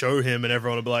Thing and show him, and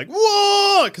everyone will be like,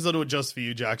 "Whoa!" Because they'll do it just for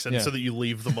you, Jackson, Yeah. so that you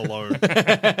leave them alone.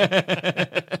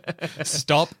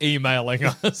 Stop emailing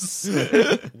us.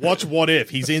 Watch What If.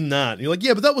 He's in that. And you're like,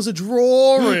 yeah, but that was a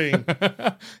drawing.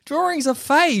 Drawings are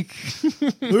fake.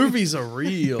 Movies are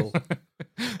real.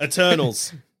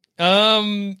 Eternals.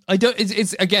 I don't.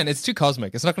 It's again. It's too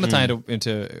cosmic. It's not going to tie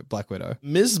into Black Widow.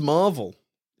 Ms. Marvel.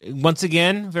 Once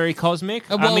again, very cosmic.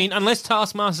 well- I mean, unless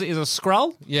Taskmaster is a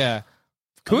Skrull. Yeah.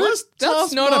 Unless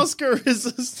That's not a. Taskmaster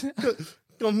is a...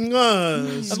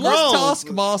 Unless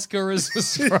Taskmaster is a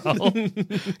Skrull.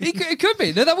 It could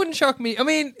be. No, that wouldn't shock me. I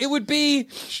mean, it would be.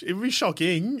 It would be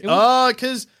shocking.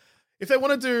 Because if they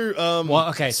want to do... Well,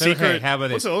 okay, so secret, okay, how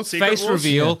about what's this? it called? Secret Face Wars?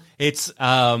 reveal. It's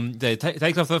they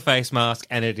takes off the face mask,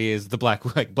 and it is the Black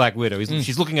Widow.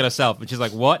 She's looking at herself, and she's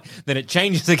like, "What?" Then it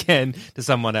changes again to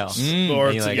someone else. Or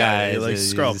And it's you're like, like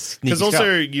it's a Skrull. sneaky Because also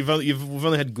Skrull. we've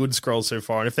only had good Skrulls so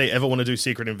far, and if they ever want to do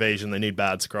Secret Invasion, they need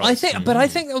bad Skrulls. I think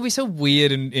that would be so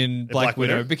weird in Black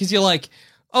Widow, Widow? because you're like,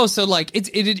 oh, so like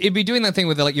it'd be doing that thing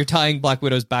where like you're tying Black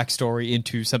Widow's backstory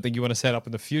into something you want to set up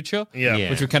in the future. Yeah.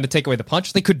 Which would kind of take away the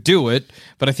punch. They could do it,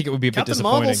 but I think it would be a bit Captain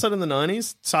disappointing. Marvel set in the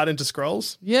 90s, tied into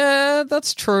Skrulls. Yeah,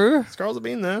 that's true. Skrulls have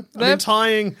been there. I They're- mean,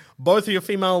 tying both of your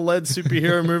female-led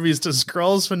superhero movies to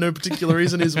Skrulls for no particular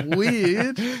reason is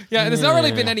weird. Yeah, and there's not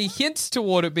really been any hints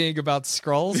toward it being about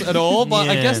Skrulls at all, but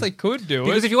I Yeah. guess they could do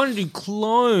Because it. if you want to do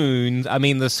clones, I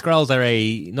mean, the Skrulls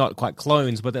are not quite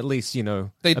clones, but at least they copy,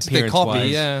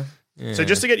 appearance-wise. yeah. So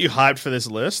just to get you hyped for this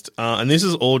list, and this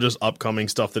is all just upcoming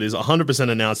stuff that is 100%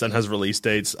 announced and has release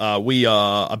dates, we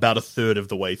are about a third of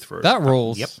the way through. That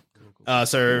rules. Yep.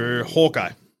 So Hawkeye.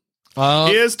 Uh,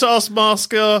 Here's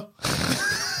Taskmaster.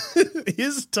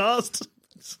 Here's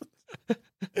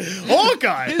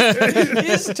Hawkeye.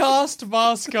 Is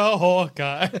Taskmaster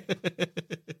Hawkeye?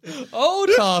 Oh,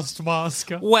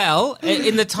 Taskmaster. Well,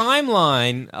 in the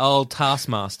timeline, old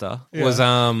Taskmaster was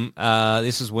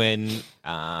this is when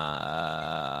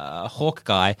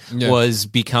Hawkeye was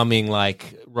becoming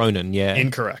like Ronin. Yeah,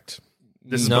 Incorrect.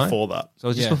 This is No? before that. so it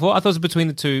was just before. I thought it was between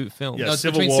the two films. Yeah, No, it's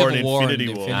Civil between War Civil and War and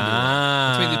Infinity War. Infinity War.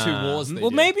 Ah, Between the two wars they well,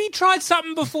 did. maybe he tried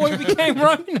something before he became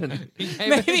Ronin.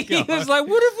 Maybe he was like,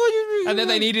 "What if I?" And then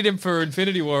they needed him for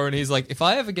Infinity War, and he's like, if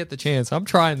I ever get the chance, I'm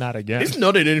trying that again. He's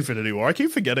not in Infinity War. I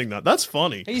keep forgetting that. That's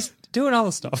funny. He's doing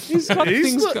other stuff. He's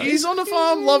on a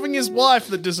farm loving his wife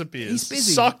that disappears. He's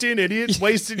busy. Sucked in, idiot.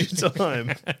 Wasted your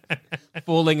time.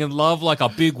 falling in love like a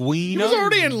big wiener. He was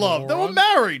already in love. They were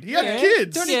married. He had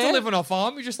kids. Don't need to live on a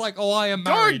farm. You're just like, oh, I am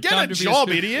Go married. get Time a to be job,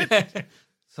 stupid. idiot.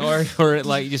 Sorry for it,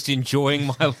 like just enjoying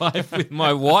my life with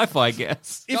my wife, I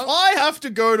guess. If I have to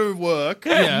go to work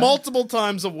multiple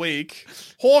times a week,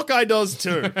 Hawkeye does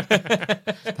too.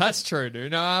 That's true,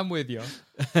 dude. No, I'm with you.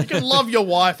 You can love your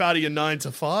wife out of your 9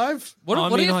 to 5. What, I what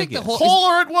do mean, you I think the guess. whole Call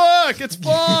her at work. It's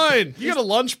fine. You got a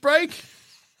lunch break?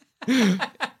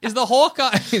 is the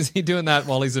Hawkeye? Is he doing that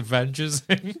while he's Avengers?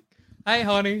 Hey,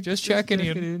 honey, just checking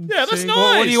in. Yeah, that's Seeing,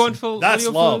 nice. What do you want for? That's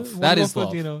what do you want love. for- That what is for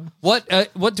love. dinner?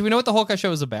 What do we know what the Hawkeye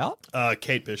show is about?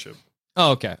 Kate Bishop.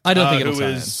 Oh, okay. I don't think it'll who tie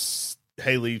in. is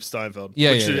Haley Steinfeld.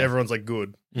 Yeah, which yeah, yeah. everyone's like,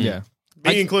 good. Yeah.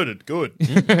 Me included. Good.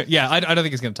 Yeah, I don't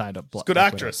think it's going to tie into Black Good Widow.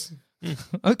 actress.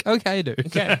 Okay, dude.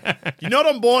 Okay. You're not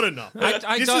on board enough.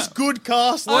 I This don't- is good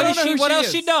cast. What, don't is know she, who what she else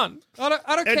is. she done? I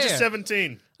don't Edge care. of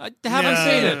 17. I haven't No. seen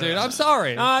Seen it, it, dude. I'm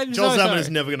sorry. I'm Joel so Zaman sorry. is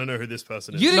never going to know who this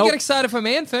person is. You didn't Nope. get excited for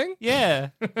Man Thing. Yeah.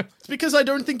 It's because I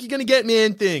don't think you're going to get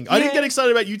Man Thing. I didn't get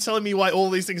excited about you telling me why all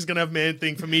these things are going to have Man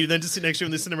Thing for me to then to sit next to you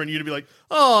in the cinema and you to be like,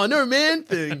 oh, no Man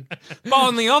Thing. But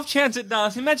on the off chance it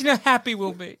does, imagine how happy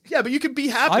we'll be. Yeah, but you could be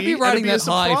happy. I'd be and riding it'd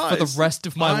that high for the surprise. rest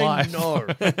of my life. I know.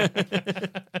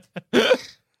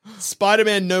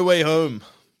 Spider-Man No Way Home.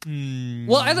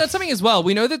 Well, and that's something as well.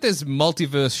 We know that there's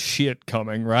multiverse shit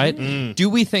coming, right? Do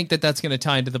we think that that's going to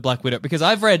tie into the Black Widow? Because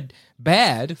I've read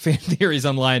bad fan theories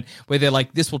online where they're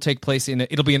like, this will take place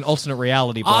it'll be an alternate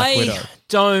reality Black Widow. I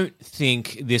don't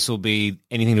think this will be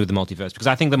anything to do with the multiverse because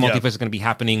I think the Yeah. multiverse is going to be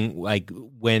happening like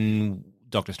when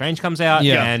Doctor Strange comes out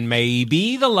Yeah. and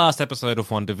maybe the last episode of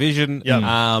WandaVision.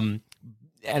 Yeah.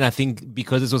 And I think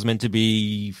because this was meant to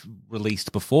be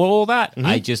released before all that,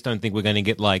 I just don't think we're going to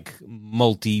get like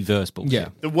multiverse bullshit. Yeah.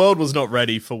 The world was not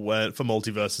ready for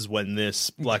multiverses when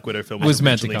this Black Widow film Was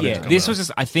meant to originally come going out. This was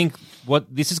just, I think what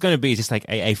this is going to be is just like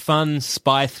a fun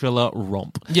spy thriller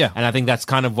romp. Yeah. And I think that's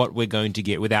kind of what we're going to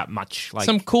get without much like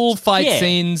Some cool fight Yeah.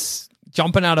 scenes,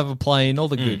 jumping out of a plane, all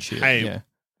the good shit. Hey, Yeah.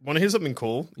 want to hear something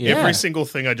cool? Yeah. Every single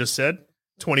thing I just said,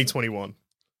 2021.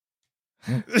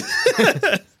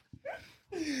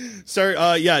 So,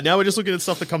 now we're just looking at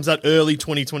stuff that comes out early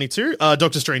 2022.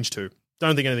 Doctor Strange 2.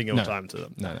 Don't think anything will No. time to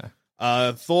them.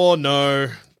 No. Thor, no.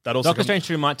 That also Doctor Strange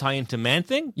 2 might tie into Man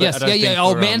Thing. but Yes, I don't yeah, yeah. think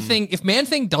Oh, for, Man Thing. If Man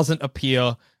Thing doesn't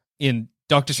appear in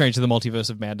Doctor Strange to the Multiverse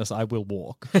of Madness, I will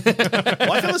walk. Well,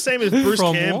 I feel the same as Bruce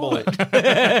From Campbell. what?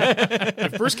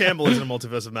 If Bruce Campbell is in a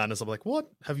Multiverse of Madness, I'm like, what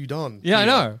have you done? Yeah, I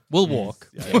know. We'll walk.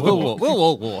 We'll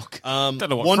all walk. Don't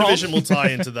know what WandaVision from. will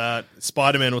tie into that.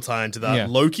 Spider-Man will tie into that. Yeah.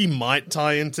 Loki might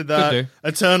tie into that. Could do.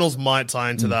 Eternals might tie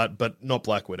into that, but not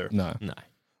Black Widow. No. No.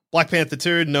 Black Panther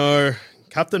 2, no.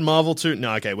 Captain Marvel 2,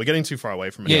 no. Okay, we're getting too far away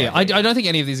from it. Yeah, I don't think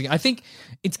any of these. I think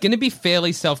it's going to be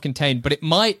fairly self-contained, but it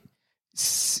might,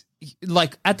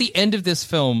 like at the end of this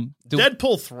film,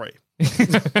 Deadpool 3.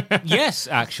 Yes,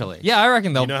 actually. yeah, I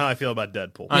reckon they'll. You know how I feel about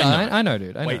Deadpool. I know,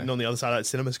 dude. I know. Waiting on the other side of that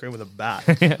cinema screen with a bat.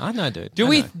 I know, dude. Do I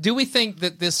we know. think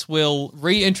that this will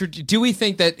reintroduce? Do we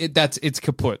think that it's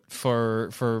kaput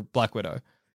for Black Widow?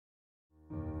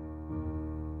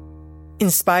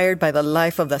 Inspired by the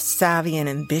life of the savvy and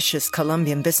ambitious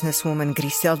Colombian businesswoman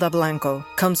Griselda Blanco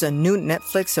comes a new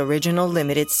Netflix original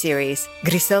limited series.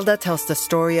 Griselda tells the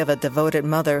story of a devoted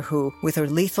mother who, with her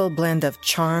lethal blend of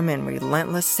charm and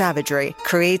relentless savagery,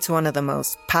 creates one of the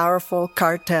most powerful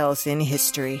cartels in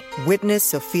history. Witness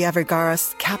Sofia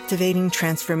Vergara's captivating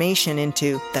transformation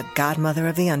into the godmother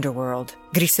of the underworld.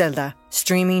 Griselda,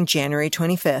 streaming January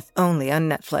 25th, only on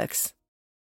Netflix.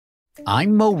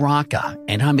 I'm Mo Rocca,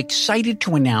 and I'm excited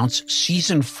to announce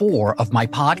Season 4 of my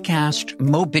podcast,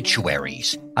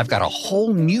 Mobituaries. I've got a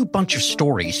whole new bunch of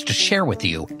stories to share with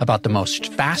you about the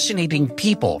most fascinating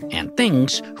people and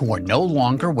things who are no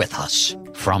longer with us.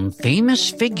 From famous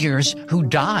figures who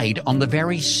died on the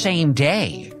very same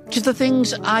day, to the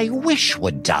things I wish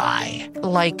would die,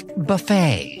 like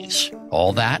buffets.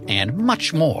 All that and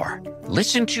much more.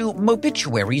 Listen to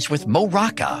Mobituaries with Mo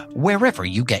Rocca wherever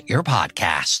you get your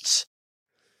podcasts.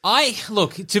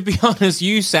 Look, to be honest,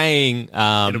 you saying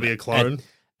It'll be a clone.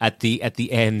 At the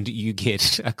end, you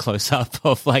get a close up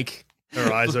of like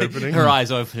Her eyes opening. her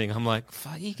eyes opening. I'm like,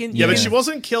 fuck, you can. Yeah, but she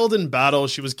wasn't killed in battle.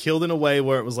 She was killed in a way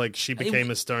where it was like she became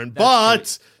a stone.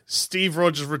 But Steve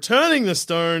Rogers returning the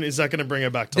stone, is that going to bring her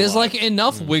back to There's life? like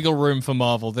enough wiggle room for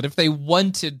Marvel that if they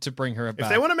wanted to bring her back, If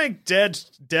they want to make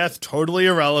death totally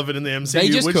irrelevant in the MCU, They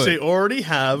just which could. they already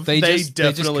have, they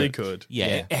definitely could.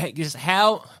 Yeah. Just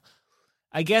how?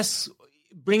 I guess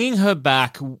bringing her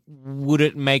back, would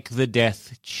it make the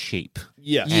death cheap?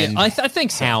 Yeah. And I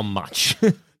think so. How much?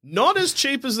 Not as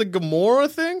cheap as the Gamora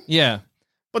thing, Yeah.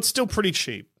 but still pretty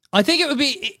cheap. I think it would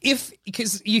be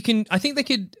because you can. I think they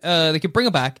could bring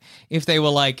her back if they were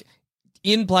like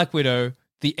in Black Widow.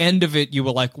 The end of it, you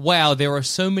were like, wow, there are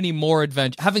so many more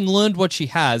adventures. Having learned what she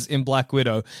has in Black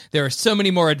Widow, there are so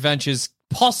many more adventures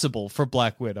possible for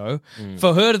Black Widow.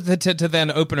 For her to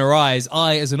then open her eyes,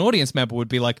 I, as an audience member, would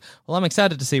be like, well, I'm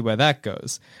excited to see where that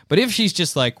goes. But if she's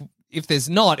just like, if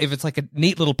it's like a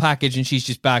neat little package and she's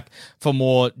just back for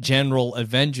more general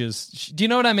Avengers, do you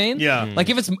know what I mean? Yeah. Like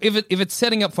if it's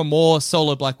setting up for more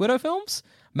solo Black Widow films,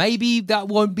 maybe that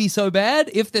won't be so bad.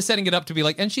 If they're setting it up to be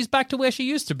like, and she's back to where she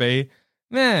used to be,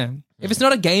 man. If it's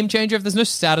not a game changer, if there's no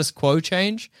status quo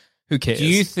change, who cares? Do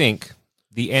you think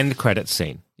the end credits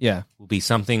scene Yeah. will be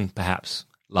something perhaps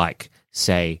like,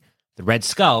 say, the Red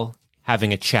Skull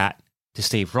having a chat to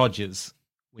Steve Rogers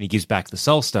when he gives back the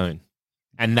Soul Stone?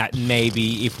 And that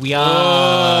maybe if we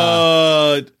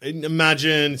are...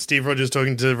 imagine Steve Rogers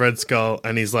talking to Red Skull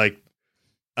and he's like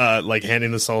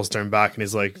handing the Soul Stone back and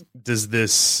he's like, does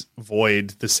this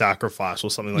void the sacrifice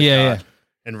or something like that? Yeah.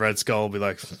 And Red Skull will be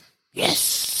like,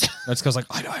 Yes! That's because like,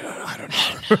 I don't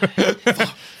know.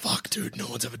 fuck, dude, no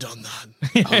one's ever done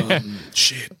that.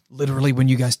 Shit. Literally, when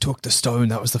you guys took the stone,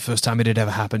 that was the first time it had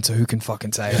ever happened, so who can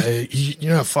fucking say it? Hey, you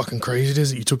know how fucking crazy it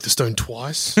is that you took the stone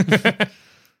twice?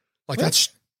 Like, that's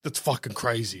fucking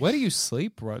crazy. Where do you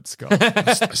sleep, Red Skull?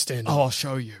 I stand up. I'll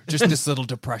show you. Just this little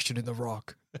depression in the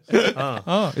rock.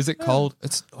 Oh, is it cold?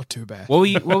 It's not too bad. What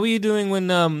were you doing when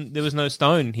there was no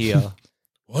stone here?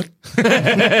 What?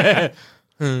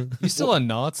 You still a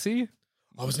Nazi?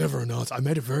 I was never a Nazi. I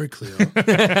made it very clear.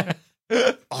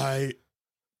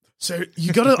 So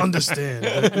you got to understand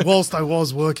that whilst I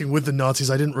was working with the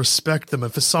Nazis, I didn't respect them,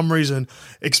 and for some reason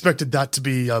expected that to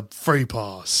be a free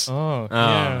pass. Oh,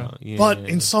 yeah. Yeah. But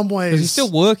in some ways, He's still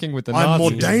working with the Nazis. I'm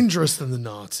more dangerous than the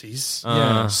Nazis.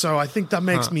 Yeah. So I think that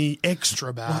makes me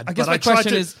extra bad. I guess but my tried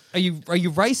question to- is, are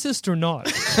you racist or not?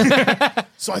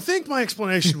 So I think my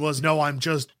explanation was, no, I'm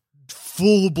just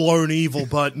full-blown evil,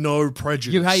 but no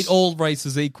prejudice. You hate all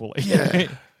races equally. Yeah.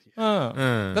 Oh.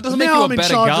 That doesn't make Now you a I'm in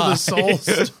better charge guy. of the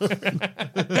Soul.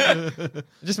 It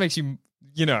just makes you,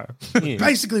 you know.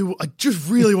 Basically, I just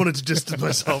really wanted to distance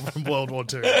myself from World War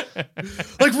II.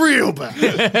 Like, real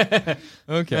bad.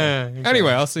 Okay.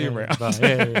 Anyway, I'll see you around.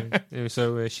 Yeah.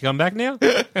 So is she come back now?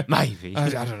 Maybe. I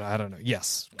don't know.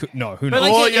 Yes. No, who knows? But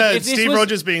like, Or, if- yeah, if this Steve was-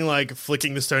 Rogers being like,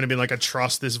 flicking the stone and being like, I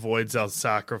trust this void's our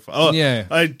sacrifice. Oh, Yeah.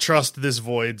 I trust this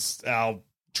void's our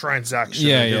transaction.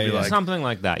 Yeah, And he'll yeah, be yeah. like, Something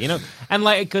like that, you know, and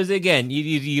like because again,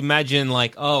 you imagine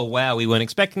like, oh wow, we weren't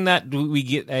expecting that. We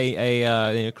get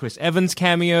a Chris Evans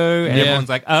cameo, and Yeah. everyone's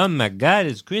like, oh my god,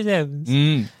 it's Chris Evans,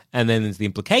 and then there's the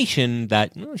implication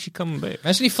that she's coming back.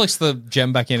 Imagine he flicks the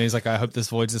gem back in and he's like, I hope this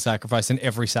voids the sacrifice, and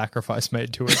every sacrifice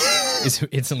made to it is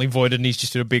instantly voided and he's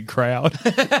just in a big crowd.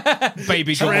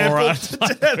 Baby Gamora.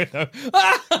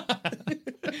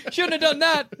 Shouldn't have done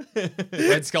that.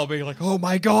 Red Skull being like, oh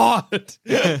my god.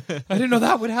 I didn't know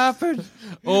that would happen.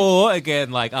 Or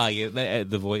again, like,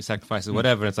 the voice sacrifice or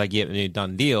whatever, and it's like, yeah,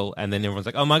 done deal, and then everyone's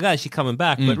like, oh my god, she's coming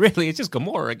back, but really it's just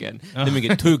Gamora again. Then we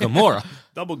get two Gamora.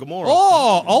 double Gamora.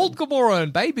 Oh, old Gamora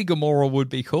and baby Gamora would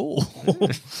be cool.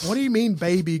 What do you mean,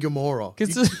 baby Gamora?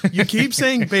 'Cause- You keep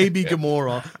saying baby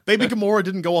Gamora. Baby Gamora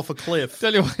didn't go off a cliff.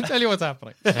 tell you what's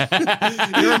happening.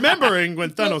 You're remembering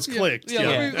when Thanos clicked. yeah, Yeah.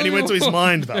 let me- And he went to his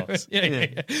mind vault.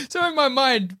 Yeah. So in my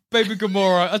mind, baby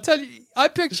Gamora, I'll tell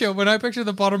you, when I picture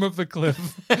the bottom of the cliff,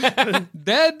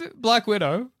 dead Black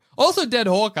Widow, also dead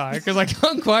Hawkeye, because I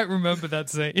can't quite remember that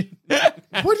scene,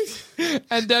 What is-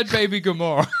 and dead baby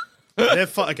Gamora.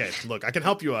 Okay, look, I can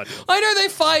help you out here. I know they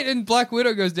fight and Black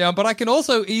Widow goes down, but I can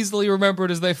also easily remember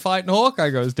it as they fight and Hawkeye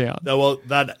goes down. No, well,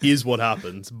 that is what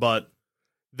happens, but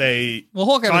they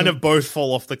Hawkeye kind doesn't- of both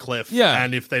fall off the cliff. Yeah.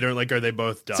 And if they don't let go, they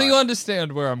both die. So you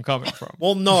understand where I'm coming from.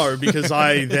 Well, no, because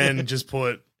I then just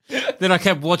put, Then I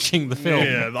kept watching the film.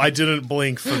 yeah, I didn't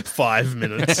blink for 5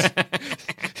 minutes.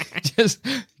 Just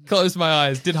closed my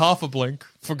eyes, did half a blink,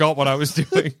 forgot what I was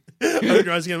doing.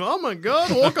 Hawkeye's going, oh my god,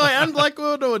 Hawkeye and Black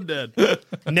Widow are dead.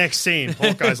 Next scene,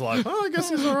 Hawkeye's like, oh, I guess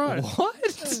he's all right. What?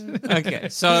 Okay,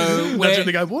 so Imagine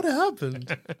they go, what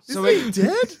happened? Is he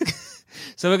dead?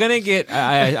 So we're going to get,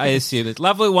 I assume, it's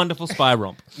lovely, wonderful spy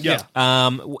romp. Yeah.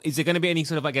 Is there going to be any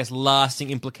sort of, I guess,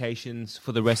 lasting implications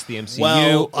for the rest of the MCU?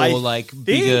 Well, or I like think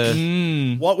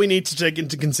bigger... what we need to take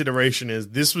into consideration is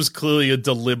this was clearly a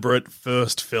deliberate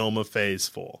first film of Phase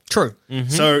 4. True.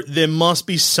 So there must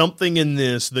be something in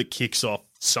this that kicks off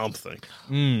something.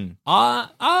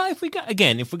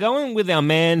 If we're going with our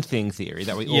man thing theory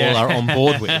that we all are on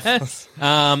board with,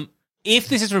 if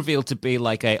this is revealed to be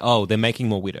like they're making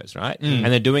more widows, right? And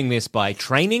they're doing this by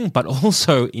training, but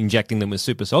also injecting them with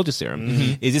super soldier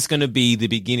serum, is this going to be the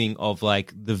beginning of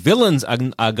like the villains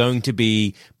are going to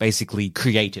be basically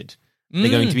created? They're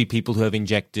going to be people who have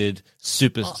injected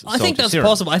super soldier serum. I think that's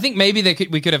possible. I think maybe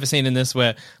we could have a scene in this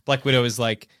where Black Widow is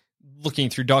like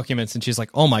looking through documents and she's like,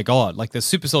 oh my god, like the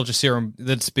super soldier serum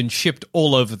that's been shipped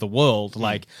all over the world,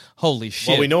 like holy shit.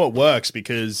 Well, we know it works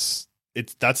because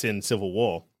that's in Civil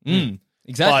War.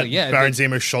 Exactly, but yeah. Baron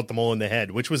Zemo shot them all in the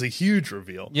head, which was a huge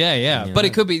reveal. Yeah. But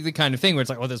it could be the kind of thing where it's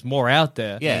like, there's more out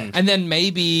there. Yeah. And then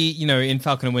maybe, in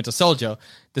Falcon and Winter Soldier,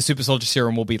 the super soldier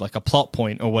serum will be like a plot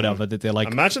point or whatever that they're like...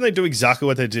 Imagine they do exactly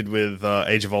what they did with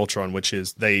Age of Ultron, which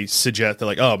is they're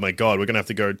like, oh my god, we're going to have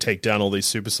to go take down all these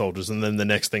super soldiers, and then the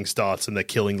next thing starts and they're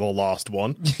killing the last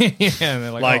one. And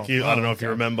they're like, I don't know if you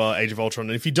remember Age of Ultron.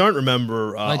 And if you don't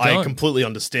remember, I completely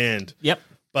understand. Yep.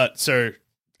 But so...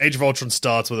 Age of Ultron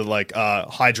starts with like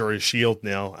Hydra is S.H.I.E.L.D.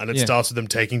 now, and it starts with them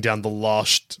taking down the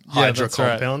last Hydra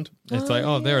compound. Right. It's like,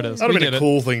 oh, there it is. That would have been a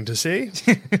cool thing to see.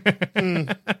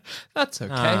 That's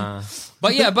okay.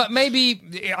 But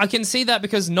maybe I can see that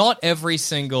because not every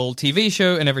single TV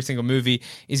show and every single movie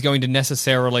is going to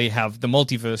necessarily have the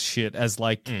multiverse shit as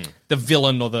like the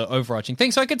villain or the overarching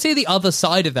thing. So I could see the other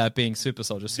side of that being Super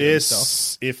Soldier Serum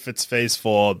stuff. If it's Phase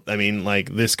 4, I mean,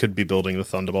 like, this could be building the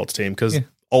Thunderbolts team, because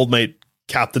old mate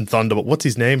Captain Thunderbolt, what's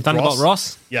his name? Thunderbolt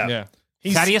Ross? Yeah.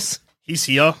 Thaddeus? He's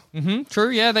here. Mm-hmm. True,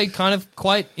 yeah, they kind of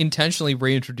quite intentionally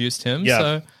reintroduced him. Yeah.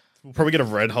 So. We'll probably get a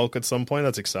Red Hulk at some point.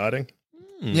 That's exciting.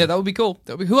 Yeah, that would be cool.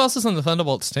 Who else is on the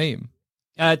Thunderbolts team?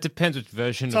 It depends which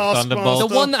version of Taskmaster. Thunderbolt.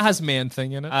 The one that has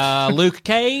Man-Thing in it. Luke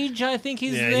Cage, I think,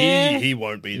 is there. He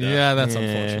won't be there. Yeah, that's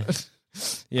unfortunate.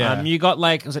 Yeah. You got,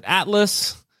 like, was it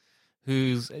Atlas?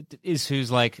 Who's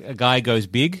like a guy goes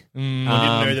big. I didn't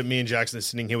know that me and Jackson are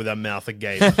sitting here with our mouth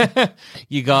agape.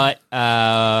 You got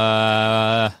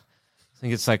I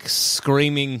think it's like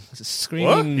screaming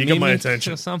What? You got my Mimi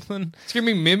attention. or something.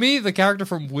 Screaming Mimi, the character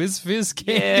from Whiz Fizz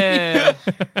Candy.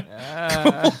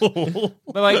 Yeah. Cool.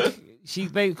 But like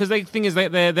because the thing is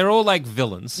they're all like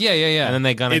villains. Yeah. And then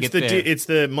they're gonna It's get it's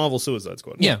the Marvel Suicide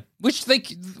Squad. Yeah, which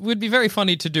would be very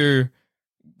funny to do.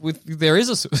 There is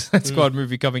a Suicide Squad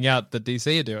movie coming out that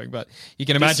DC are doing, but you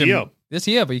can imagine this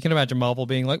year. But you can imagine Marvel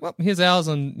being like, "Well, here's ours,"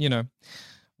 and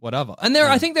whatever. And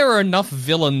I think there are enough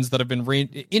villains that have been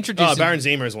reintroduced. Baron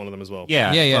Zemo is one of them as well.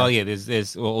 Yeah. Well, yeah.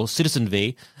 There's Citizen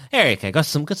V. Hey, okay, got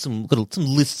some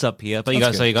lists up here. But you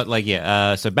got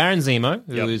so Baron Zemo,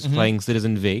 who is playing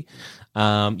Citizen V.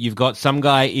 You've got some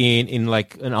guy in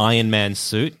like an Iron Man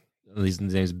suit. His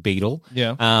name is Beetle.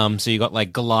 Yeah. So you got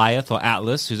like Goliath or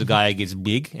Atlas, who's a guy who gets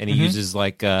big and he uses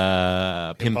like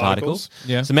Pym particles.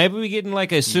 Yeah. So maybe we're getting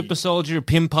like a super soldier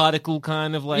Pym particle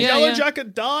kind of like Yellow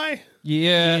Jacket die.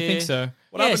 Yeah, I think so.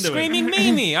 What happened to him? Screaming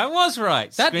Mimi. I was right.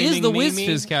 That is Screaming the Whiz Mimi,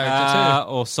 Fizz character too.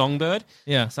 Or Songbird.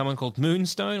 Yeah. Someone called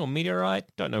Moonstone or Meteorite.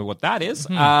 Don't know what that is.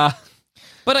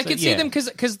 But I could see them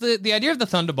because the idea of the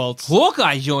Thunderbolts.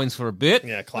 Hawkeye joins for a bit.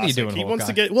 Yeah, classic. What are you doing, he wants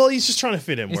to Hawkeye? get. Well, he's just trying to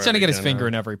fit in. He's trying to get his finger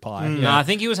in every pie. No, Yeah. I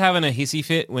think he was having a hissy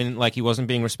fit when like he wasn't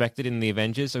being respected in the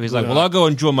Avengers. So he's like, "Well, I'll go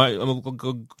and join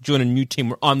a new team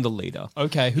where I'm the leader."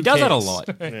 Okay, he does that a lot.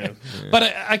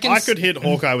 But I could hit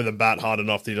Hawkeye with a bat hard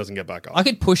enough that he doesn't get back up. I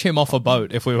could push him off a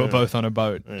boat if we were both on a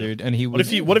boat, dude. And he would.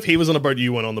 What if he was on a boat,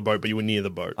 you weren't on the boat, but you were near the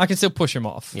boat? I can still push him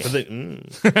off. Yeah.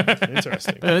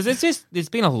 Interesting. It's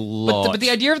been a lot. But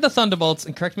the idea of the Thunderbolts,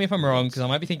 and correct me if I'm wrong, because I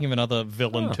might be thinking of another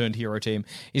villain turned hero team,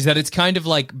 is that it's kind of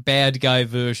like bad guy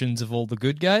versions of all the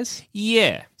good guys.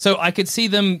 Yeah. So I could see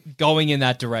them going in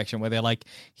that direction where they're like,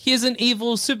 here's an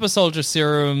evil super soldier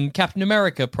serum Captain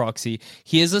America proxy,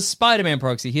 here's a Spider-Man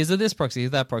proxy, here's a this proxy,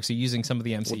 here's that proxy, using some of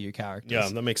the MCU characters. Yeah,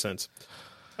 that makes sense.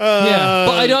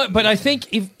 But I think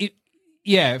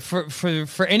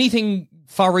for anything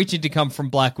far-reaching to come from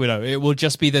Black Widow, it will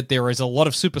just be that there is a lot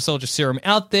of super soldier serum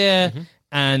out there,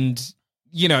 and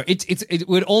it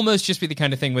would almost just be the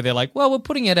kind of thing where they're like, well, we're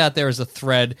putting it out there as a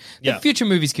thread that future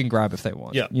movies can grab if they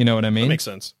want. Yeah. You know what I mean? That makes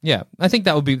sense. Yeah, I think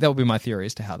that would be my theory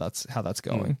as to how that's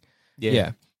going.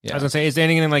 Yeah. I was gonna say, is there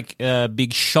anything like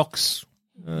big shocks?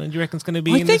 Do you reckon it's going to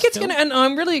be? I think it's going to, and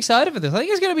I'm really excited for this. I think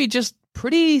it's going to be just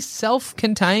pretty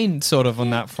self-contained, sort of,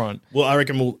 on that front. Well, I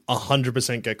reckon we'll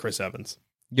 100% get Chris Evans.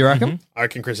 You reckon? I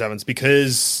reckon Chris Evans,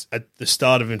 because at the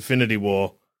start of Infinity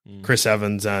War, Chris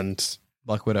Evans and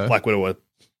Black Widow were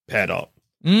paired up.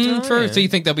 True. So you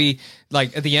think they'll be,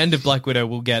 like, at the end of Black Widow,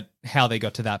 we'll get how they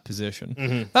got to that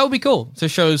position. That would be cool to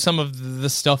show some of the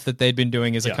stuff that they'd been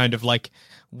doing as a kind of, like,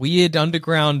 weird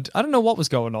underground. I don't know what was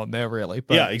going on there, really.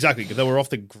 But yeah, exactly. They were off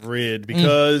the grid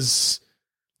because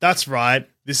that's right.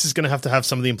 This is going to have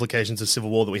some of the implications of Civil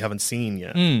War that we haven't seen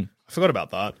yet. I forgot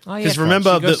about that. Because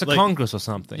remember she goes that, to Congress or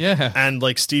something. Yeah. And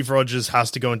like Steve Rogers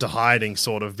has to go into hiding,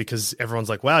 sort of, because everyone's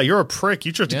like, "Wow, you're a prick.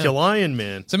 You tried to kill Iron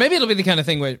Man." So maybe it'll be the kind of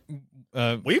thing where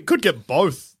we could get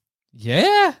both.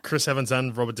 Yeah. Chris Evans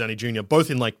and Robert Downey Jr.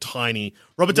 both in like tiny.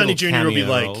 Robert Downey Jr. will be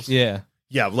like roles.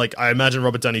 Yeah, like I imagine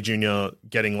Robert Downey Jr.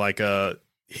 getting like a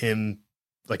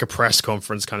press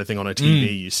conference kind of thing on a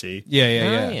TV. You see,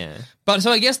 yeah. But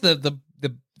so I guess the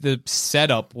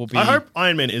setup will be. I hope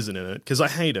Iron Man isn't in it because I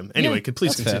hate him. Anyway,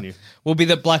 please continue. Will be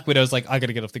that Black Widow's like, I got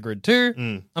to get off the grid too.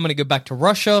 I'm going to go back to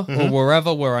Russia or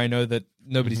wherever where I know that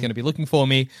nobody's going to be looking for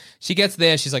me. She gets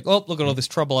there, she's like, oh, look at all this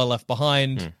trouble I left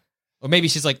behind. Or maybe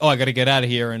she's like, oh, I got to get out of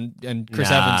here, and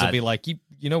Chris Evans will be like,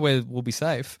 you know where we'll be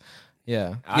safe. Yeah,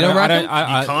 you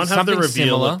can't have the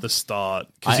reveal at the start,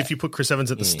 because if you put Chris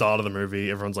Evans at the start of the movie,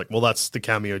 everyone's like, "Well, that's the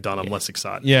cameo done." I'm less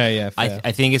excited. Yeah.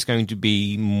 I think it's going to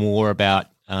be more about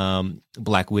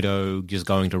Black Widow just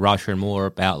going to Russia and more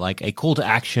about like a call to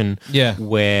action.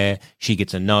 Where she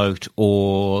gets a note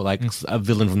or like a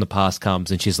villain from the past comes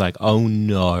and she's like, "Oh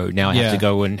no, now I have to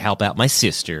go and help out my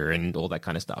sister," and all that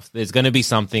kind of stuff. There's going to be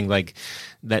something like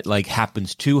that like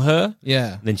happens to her.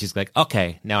 Yeah. Then she's like,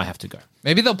 "Okay, now I have to go."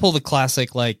 Maybe they'll pull the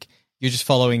classic, like, you're just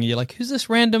following, you're like, who's this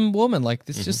random woman? Like,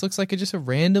 this just looks like just a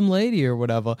random lady or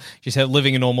whatever. She's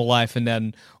living a normal life, and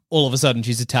then all of a sudden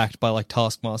she's attacked by, like,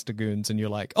 Taskmaster goons, and you're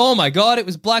like, oh my god, it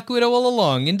was Black Widow all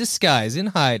along, in disguise, in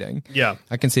hiding. Yeah.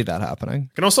 I can see that happening.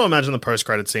 I can also imagine the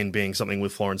post-credit scene being something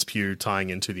with Florence Pugh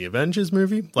tying into the Avengers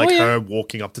movie. Like her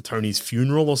walking up to Tony's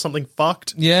funeral or something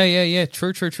fucked. Yeah.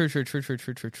 True.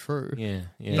 Yeah.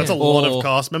 That's a lot of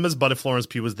cast members, but if Florence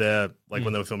Pugh was there, like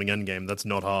when they were filming Endgame, that's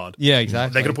not hard. Yeah,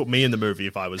 exactly. They could have put me in the movie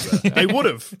if I was there. They would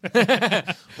have.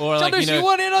 Or like, you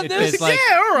want in on this? Like,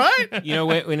 yeah, all right. You know,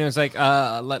 when it was like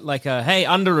hey,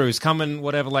 Underoos, come and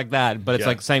whatever like that, but it's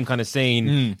like the same kind of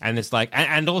scene, and it's like,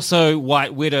 and also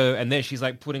White Widow, and there she's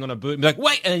like putting on a boot, and be like,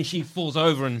 wait, and then she falls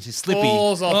over and she's slippy.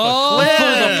 Falls off the cliff.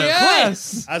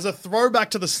 Yes. As a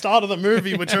throwback to the start of the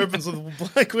movie, which opens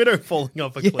with Black Widow falling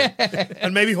off a cliff.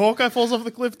 And maybe Hawkeye falls off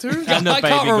the cliff too? And I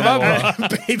can't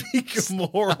remember. Baby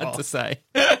Gamora. Hard to say.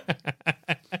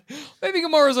 Maybe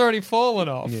Gamora's already fallen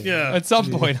off. Yeah. At some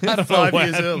point. I don't know 5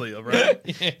 when. years earlier, right?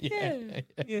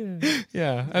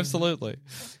 Yeah, absolutely.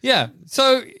 Yeah.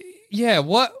 So,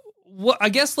 what I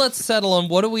guess let's settle on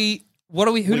who do we We're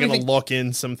going to lock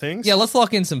in some things? Yeah, let's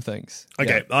lock in some things.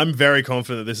 Okay, I'm very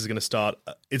confident that this is going to start.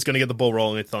 It's going to get the ball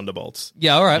rolling with Thunderbolts.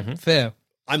 Yeah, all right. Fair.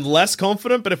 I'm less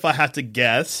confident, but if I had to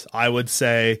guess, I would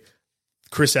say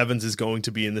Chris Evans is going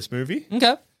to be in this movie.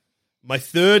 Okay. My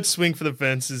third swing for the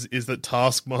fences is that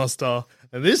Taskmaster,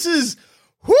 and this is,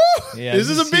 this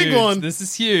is a big huge. one. This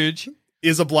is huge.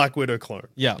 Is a Black Widow clone.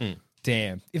 Yeah.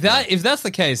 Damn. If that's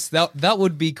the case, that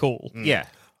would be cool. Yeah.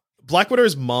 Black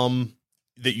Widow's mum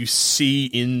that you see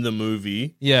in the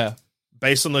movie,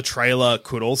 based on the trailer,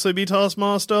 could also be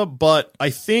Taskmaster, but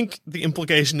I think the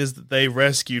implication is that they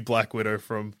rescued Black Widow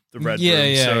from the Red Room.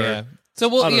 Yeah. So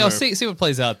we'll see what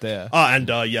plays out there.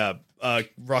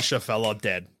 Russia fella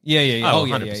dead. Yeah. Oh, Oh,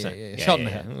 yeah. 100%. Shot in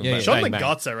the head. Yeah. Shot in the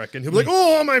guts, I reckon. He'll be like,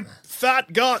 oh, my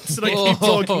fat guts that I keep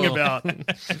talking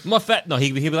about. My fat. No,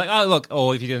 he'd be like, oh, look.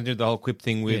 Or if you're going to do the whole quip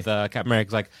thing with Captain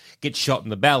America, like, get shot in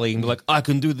the belly and be like, I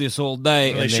can do this all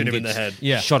day. They and shoot then him in the head.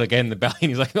 Yeah. Shot again in the belly. And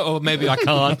he's like, oh, maybe I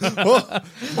can't.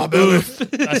 My belly.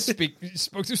 I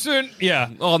spoke too soon.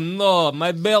 Yeah. Oh, no,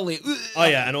 my belly. Oh,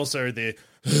 yeah. And also the...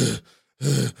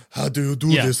 How do you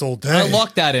do this all day? I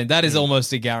lock that in. That is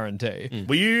almost a guarantee.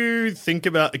 Will you think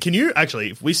about... Can you... Actually,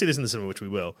 if we see this in the cinema, which we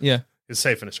will... Yeah. It's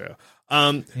safe in Australia.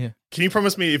 Can you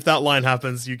promise me if that line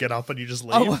happens, you get up and you just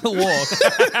leave? I will walk.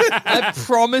 I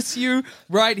promise you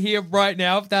right here, right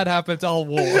now, if that happens, I'll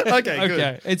walk. Okay,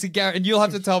 good. It's a guarantee. And you'll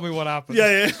have to tell me what happens.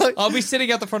 Yeah. I'll be sitting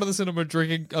at the front of the cinema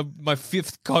drinking my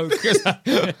 5th Coke because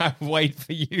I wait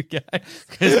for you guys.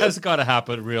 Because that's got to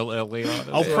happen real early on.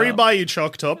 I'll pre-buy you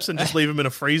Choc Tops and just leave them in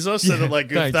a freezer so that,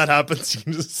 like, if that happens, you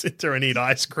can just sit there and eat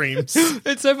ice creams.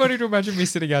 It's so funny to imagine me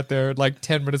sitting out there and, like,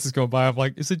 10 minutes has gone by. I'm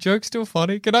like, is the joke still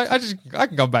funny? Can I just I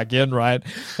can come back in, right?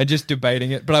 And just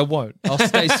debating it, but I won't. I'll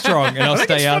stay strong and I'll I think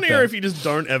stay it's out funnier there. if you just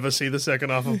don't ever see the second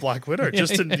half of Black Widow.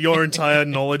 Your entire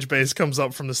knowledge base comes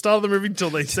up from the start of the movie until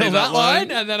they say Till that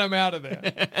line. and then I'm out of there.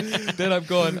 Then I'm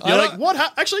gone. You're like, what?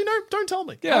 Actually, no, don't tell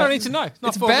me. Yeah, I don't need to know.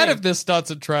 It's bad if this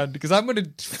starts a trend because I'm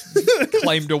going to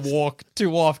claim to walk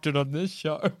too often on this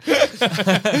show.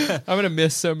 I'm going to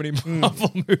miss so many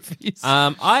Marvel movies.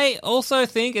 I also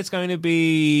think it's going to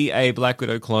be a Black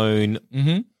Widow clone.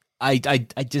 Mm-hmm. I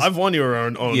just I've won you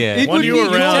around. Oh, yeah, won you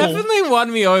you around. definitely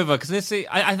won me over because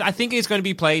I think it's going to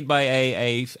be played by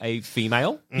a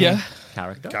female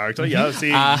character. Yeah,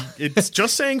 see, it's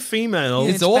just saying female.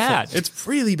 It's awful. Bad. It's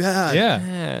really bad.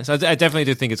 Yeah. So I definitely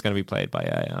do think it's going to be played by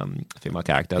a female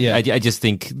character. Yeah. I just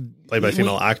think Played by a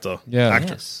female actor. Yeah.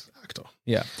 Actress. Actor.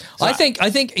 Yeah, I think,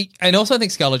 and also I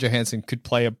think Scarlett Johansson could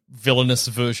play a villainous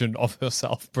version of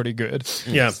herself pretty good.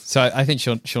 Yeah, so I think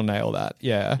she'll nail that.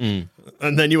 Yeah,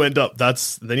 and then you end up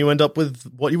with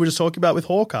what you were just talking about with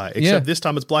Hawkeye, except this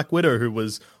time it's Black Widow who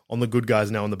was on the good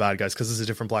guys now on the bad guys because it's a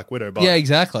different Black Widow. But yeah,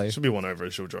 exactly. She'll be won over.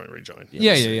 She'll rejoin.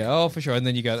 Yeah. Oh, for sure. And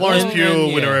then you go Florence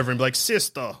Pugh win her over and be like,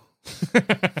 sister.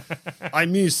 I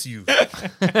miss you.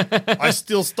 I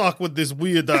still stuck with this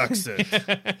weird accent.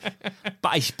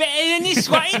 But it's better than this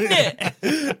one, isn't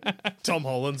it? Tom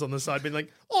Holland's on the side being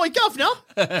like, "Oi, governor,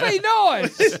 be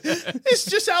nice. It's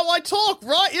just how I talk,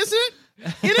 right? Isn't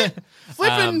it?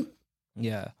 Flipping."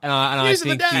 Yeah, and I News of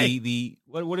the think day.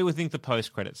 what do we think the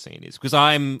post-credit scene is? Because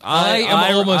I am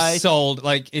almost sold.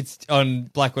 Like it's on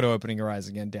Black Widow opening her eyes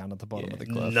again down at the bottom of the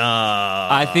cliff. Nah,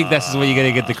 I think this is where you're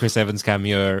going to get the Chris Evans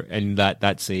cameo and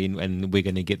that scene, and we're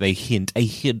going to get a hint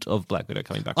of Black Widow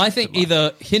coming back. I think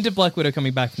either hint of Black Widow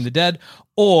coming back from the dead,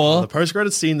 or the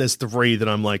post-credit scene. There's 3 that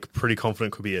I'm like pretty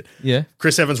confident could be it. Yeah,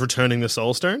 Chris Evans returning the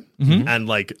Soul Stone, and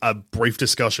like a brief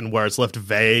discussion where it's left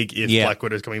vague if Black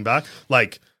Widow's coming back.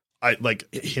 I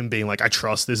like him being like, I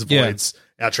trust this avoids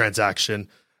our transaction,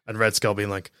 and Red Skull being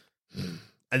like,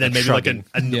 and then maybe shrugging.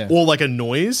 or like a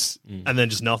noise, and then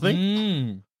just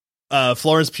nothing.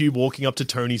 Florence Pugh walking up to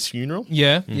Tony's funeral,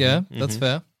 that's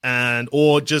fair,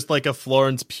 or just like a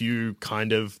Florence Pugh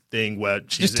kind of thing where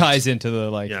she just ties into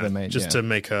the main, just to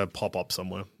make her pop up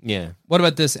somewhere. Yeah. What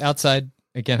about this outside?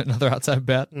 Again, another outside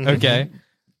bet. Okay,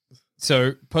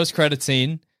 so post credit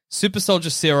scene, Super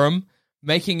Soldier Serum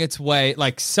making its way,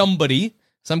 like some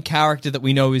character that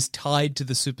we know is tied to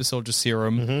the Super Soldier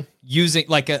Serum, using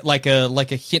like a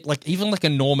hit, like even like a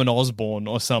Norman Osborn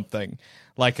or something.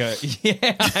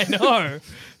 I know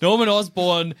Norman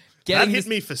Osborn. That hit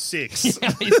me for 6.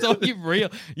 Yeah, you thought you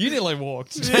nearly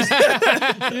walked.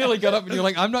 You nearly got up and you're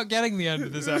like, I'm not getting the end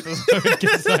of this episode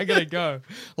because I'm gonna go.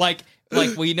 Like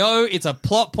we know it's a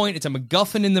plot point, it's a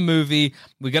MacGuffin in the movie.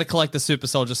 We got to collect the Super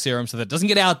Soldier Serum so that it doesn't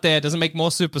get out there, doesn't make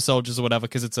more super soldiers or whatever,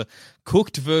 because it's a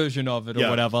cooked version of it or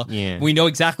whatever. Yeah. We know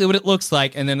exactly what it looks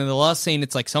like, and then in the last scene,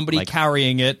 it's like somebody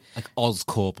carrying it, like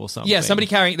Oscorp or something. Yeah, somebody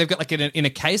carrying. They've got like in a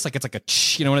case, like it's like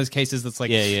one of those cases that's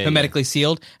like hermetically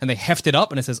sealed, and they heft it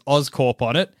up, and it says Oscorp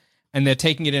on it, and they're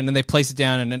taking it in and they place it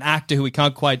down, and an actor who we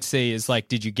can't quite see is like,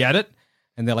 "Did you get it?"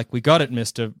 And they're like, "We got it,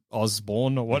 Mr.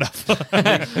 Osborn," or whatever.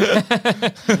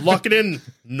 Lock it in,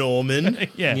 Norman.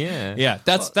 Yeah.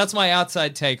 That's my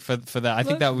outside take for that. I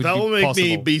think that would will make possible.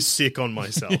 me be sick on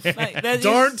myself.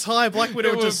 Don't tie Black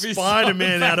Widow to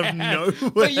Spider-Man out of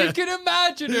nowhere. But you can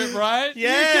imagine it, right?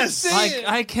 Yes.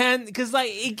 I can, because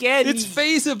again, it's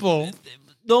feasible.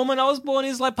 Norman Osborn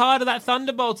is like part of that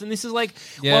Thunderbolts, and this is like,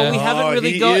 well, we haven't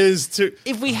really got.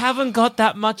 If we haven't got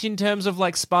that much in terms of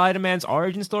like Spider-Man's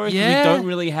origin story, we don't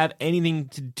really have anything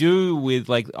to do with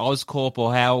like Oscorp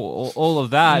or how all of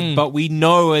that. But we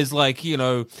know as like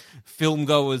film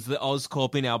goers the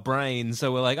Oscorp in our brains,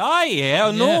 so we're like,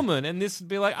 Norman, and this would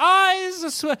be like, this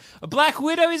is a Black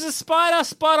Widow is a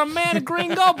Spider-Man, a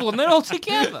Green Goblin, they're all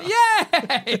together.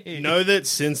 Yay! Know that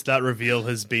since that reveal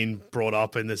has been brought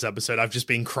up in this episode, I've just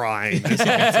been crying.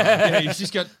 You've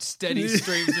just got steady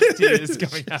streams of tears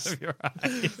coming out of your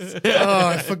eyes.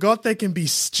 I forgot they can be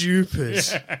stupid.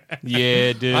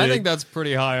 Yeah, dude. I think that's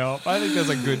pretty high up. I think there's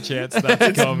a good chance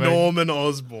that's coming. Norman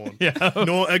Osborn.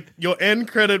 Your end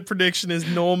credit prediction is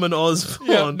Norman Osborn.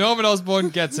 Yeah, Norman Osborn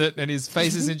gets it, and his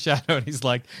face is in shadow, and he's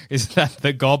like, "Is that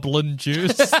the goblin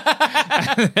juice?"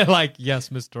 And they're like, "Yes,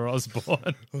 Mr.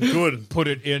 Osborn." Good. Put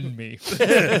it in me.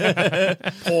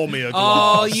 Pour me a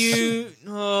glass.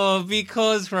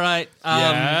 Because right.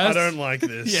 I don't like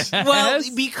this. Well,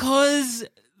 because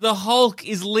the Hulk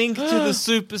is linked to the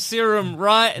super serum,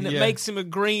 right? And it Yeah. makes him a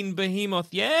green behemoth,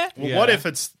 yeah? Well, what if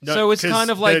it's... No, So it's 'cause kind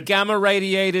of like they're-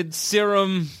 gamma-radiated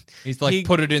serum. He's like,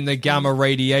 put it in the gamma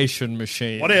radiation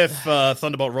machine. What if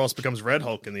Thunderbolt Ross becomes Red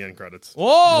Hulk in the end credits?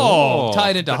 Oh,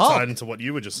 tied into That's Hulk. tied into what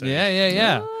you were just saying.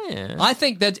 Yeah. yeah. I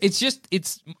think that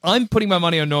I'm putting my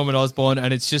money on Norman Osborn,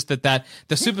 and it's just that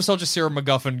the Super Soldier Serum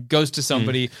MacGuffin goes to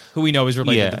somebody who we know is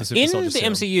related to the Super In Soldier the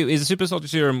Serum. MCU, is the super soldier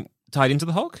serum tied into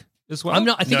the Hulk as well? I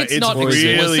think No, it's not really,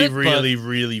 explicit, really,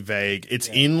 really vague. It's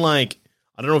in like,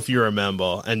 I don't know if you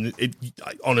remember, and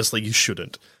honestly, you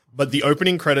shouldn't. But the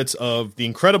opening credits of The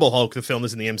Incredible Hulk, the film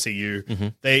that's in the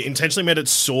MCU, they intentionally made it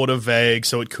sort of vague,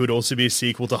 so it could also be a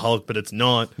sequel to Hulk, but it's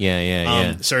not.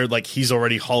 Yeah. So like he's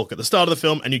already Hulk at the start of the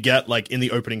film, and you get like in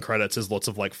the opening credits, there's lots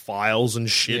of like files and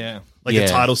shit, like Yeah. the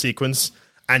title sequence,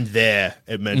 and there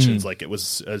it mentions like it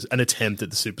was an attempt at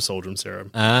the Super Soldier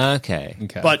Serum. Okay.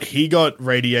 But he got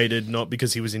radiated not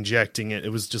because he was injecting it; it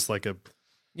was just like a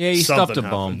Yeah, he stopped a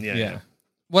something bomb. happened. Yeah.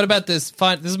 What about this?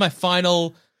 This is my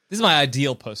final. This is my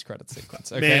ideal post-credit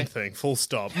sequence. Okay. Man thing, full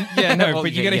stop. Yeah, no, Well,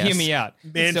 but you yeah, got to yes. hear me out.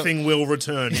 Man So- thing will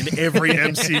return in every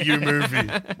MCU movie,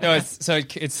 No, it's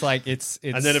like it's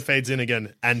and then it fades in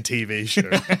again. And TV show.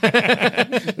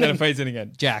 then it fades in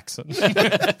again. Jackson,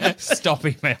 stop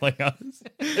emailing us.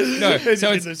 No, so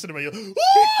In it's the cinema, you're,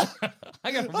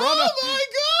 I got to run. oh my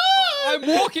god! I'm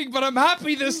walking, but I'm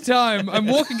happy this time. I'm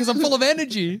walking because I'm full of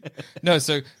energy. No,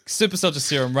 so Super Soldier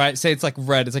Serum, right? Say it's like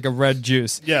red. It's like a red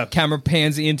juice. Yeah. Camera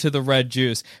pans into the red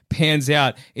juice, pans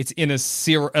out. It's in a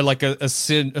like a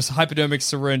hypodermic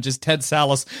syringe. As Ted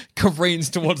Salas careens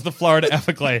towards the Florida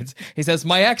Everglades, he says,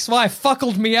 "My ex-wife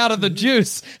fuckled me out of the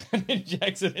juice," and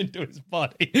injects it into his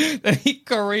body. Then he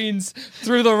careens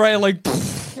through the railing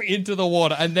into the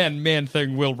water, and then Man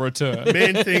Thing will return.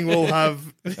 Man thing will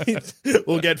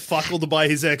get fuckled by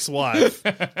his ex-wife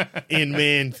in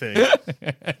Man thing.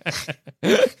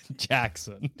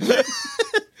 Jackson.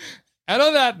 And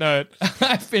on that note,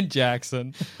 I've been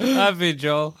Jackson. I've been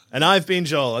Joel. And I've been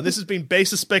Joel, and this has been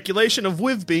baseless speculation of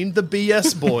we've been the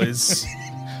BS boys.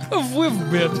 Of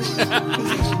we've been.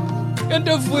 And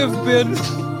of we've been.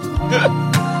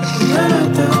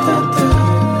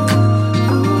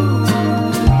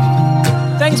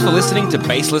 Thanks for listening to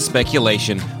Baseless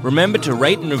Speculation. Remember to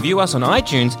rate and review us on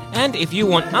iTunes, and if you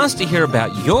want us to hear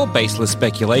about your baseless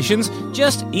speculations,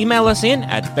 just email us in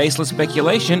at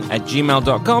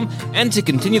baselessspeculation@gmail.com, and to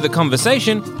continue the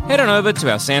conversation, head on over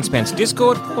to our Sanspants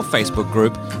Discord or Facebook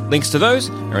group. Links to those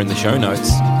are in the show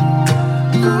notes.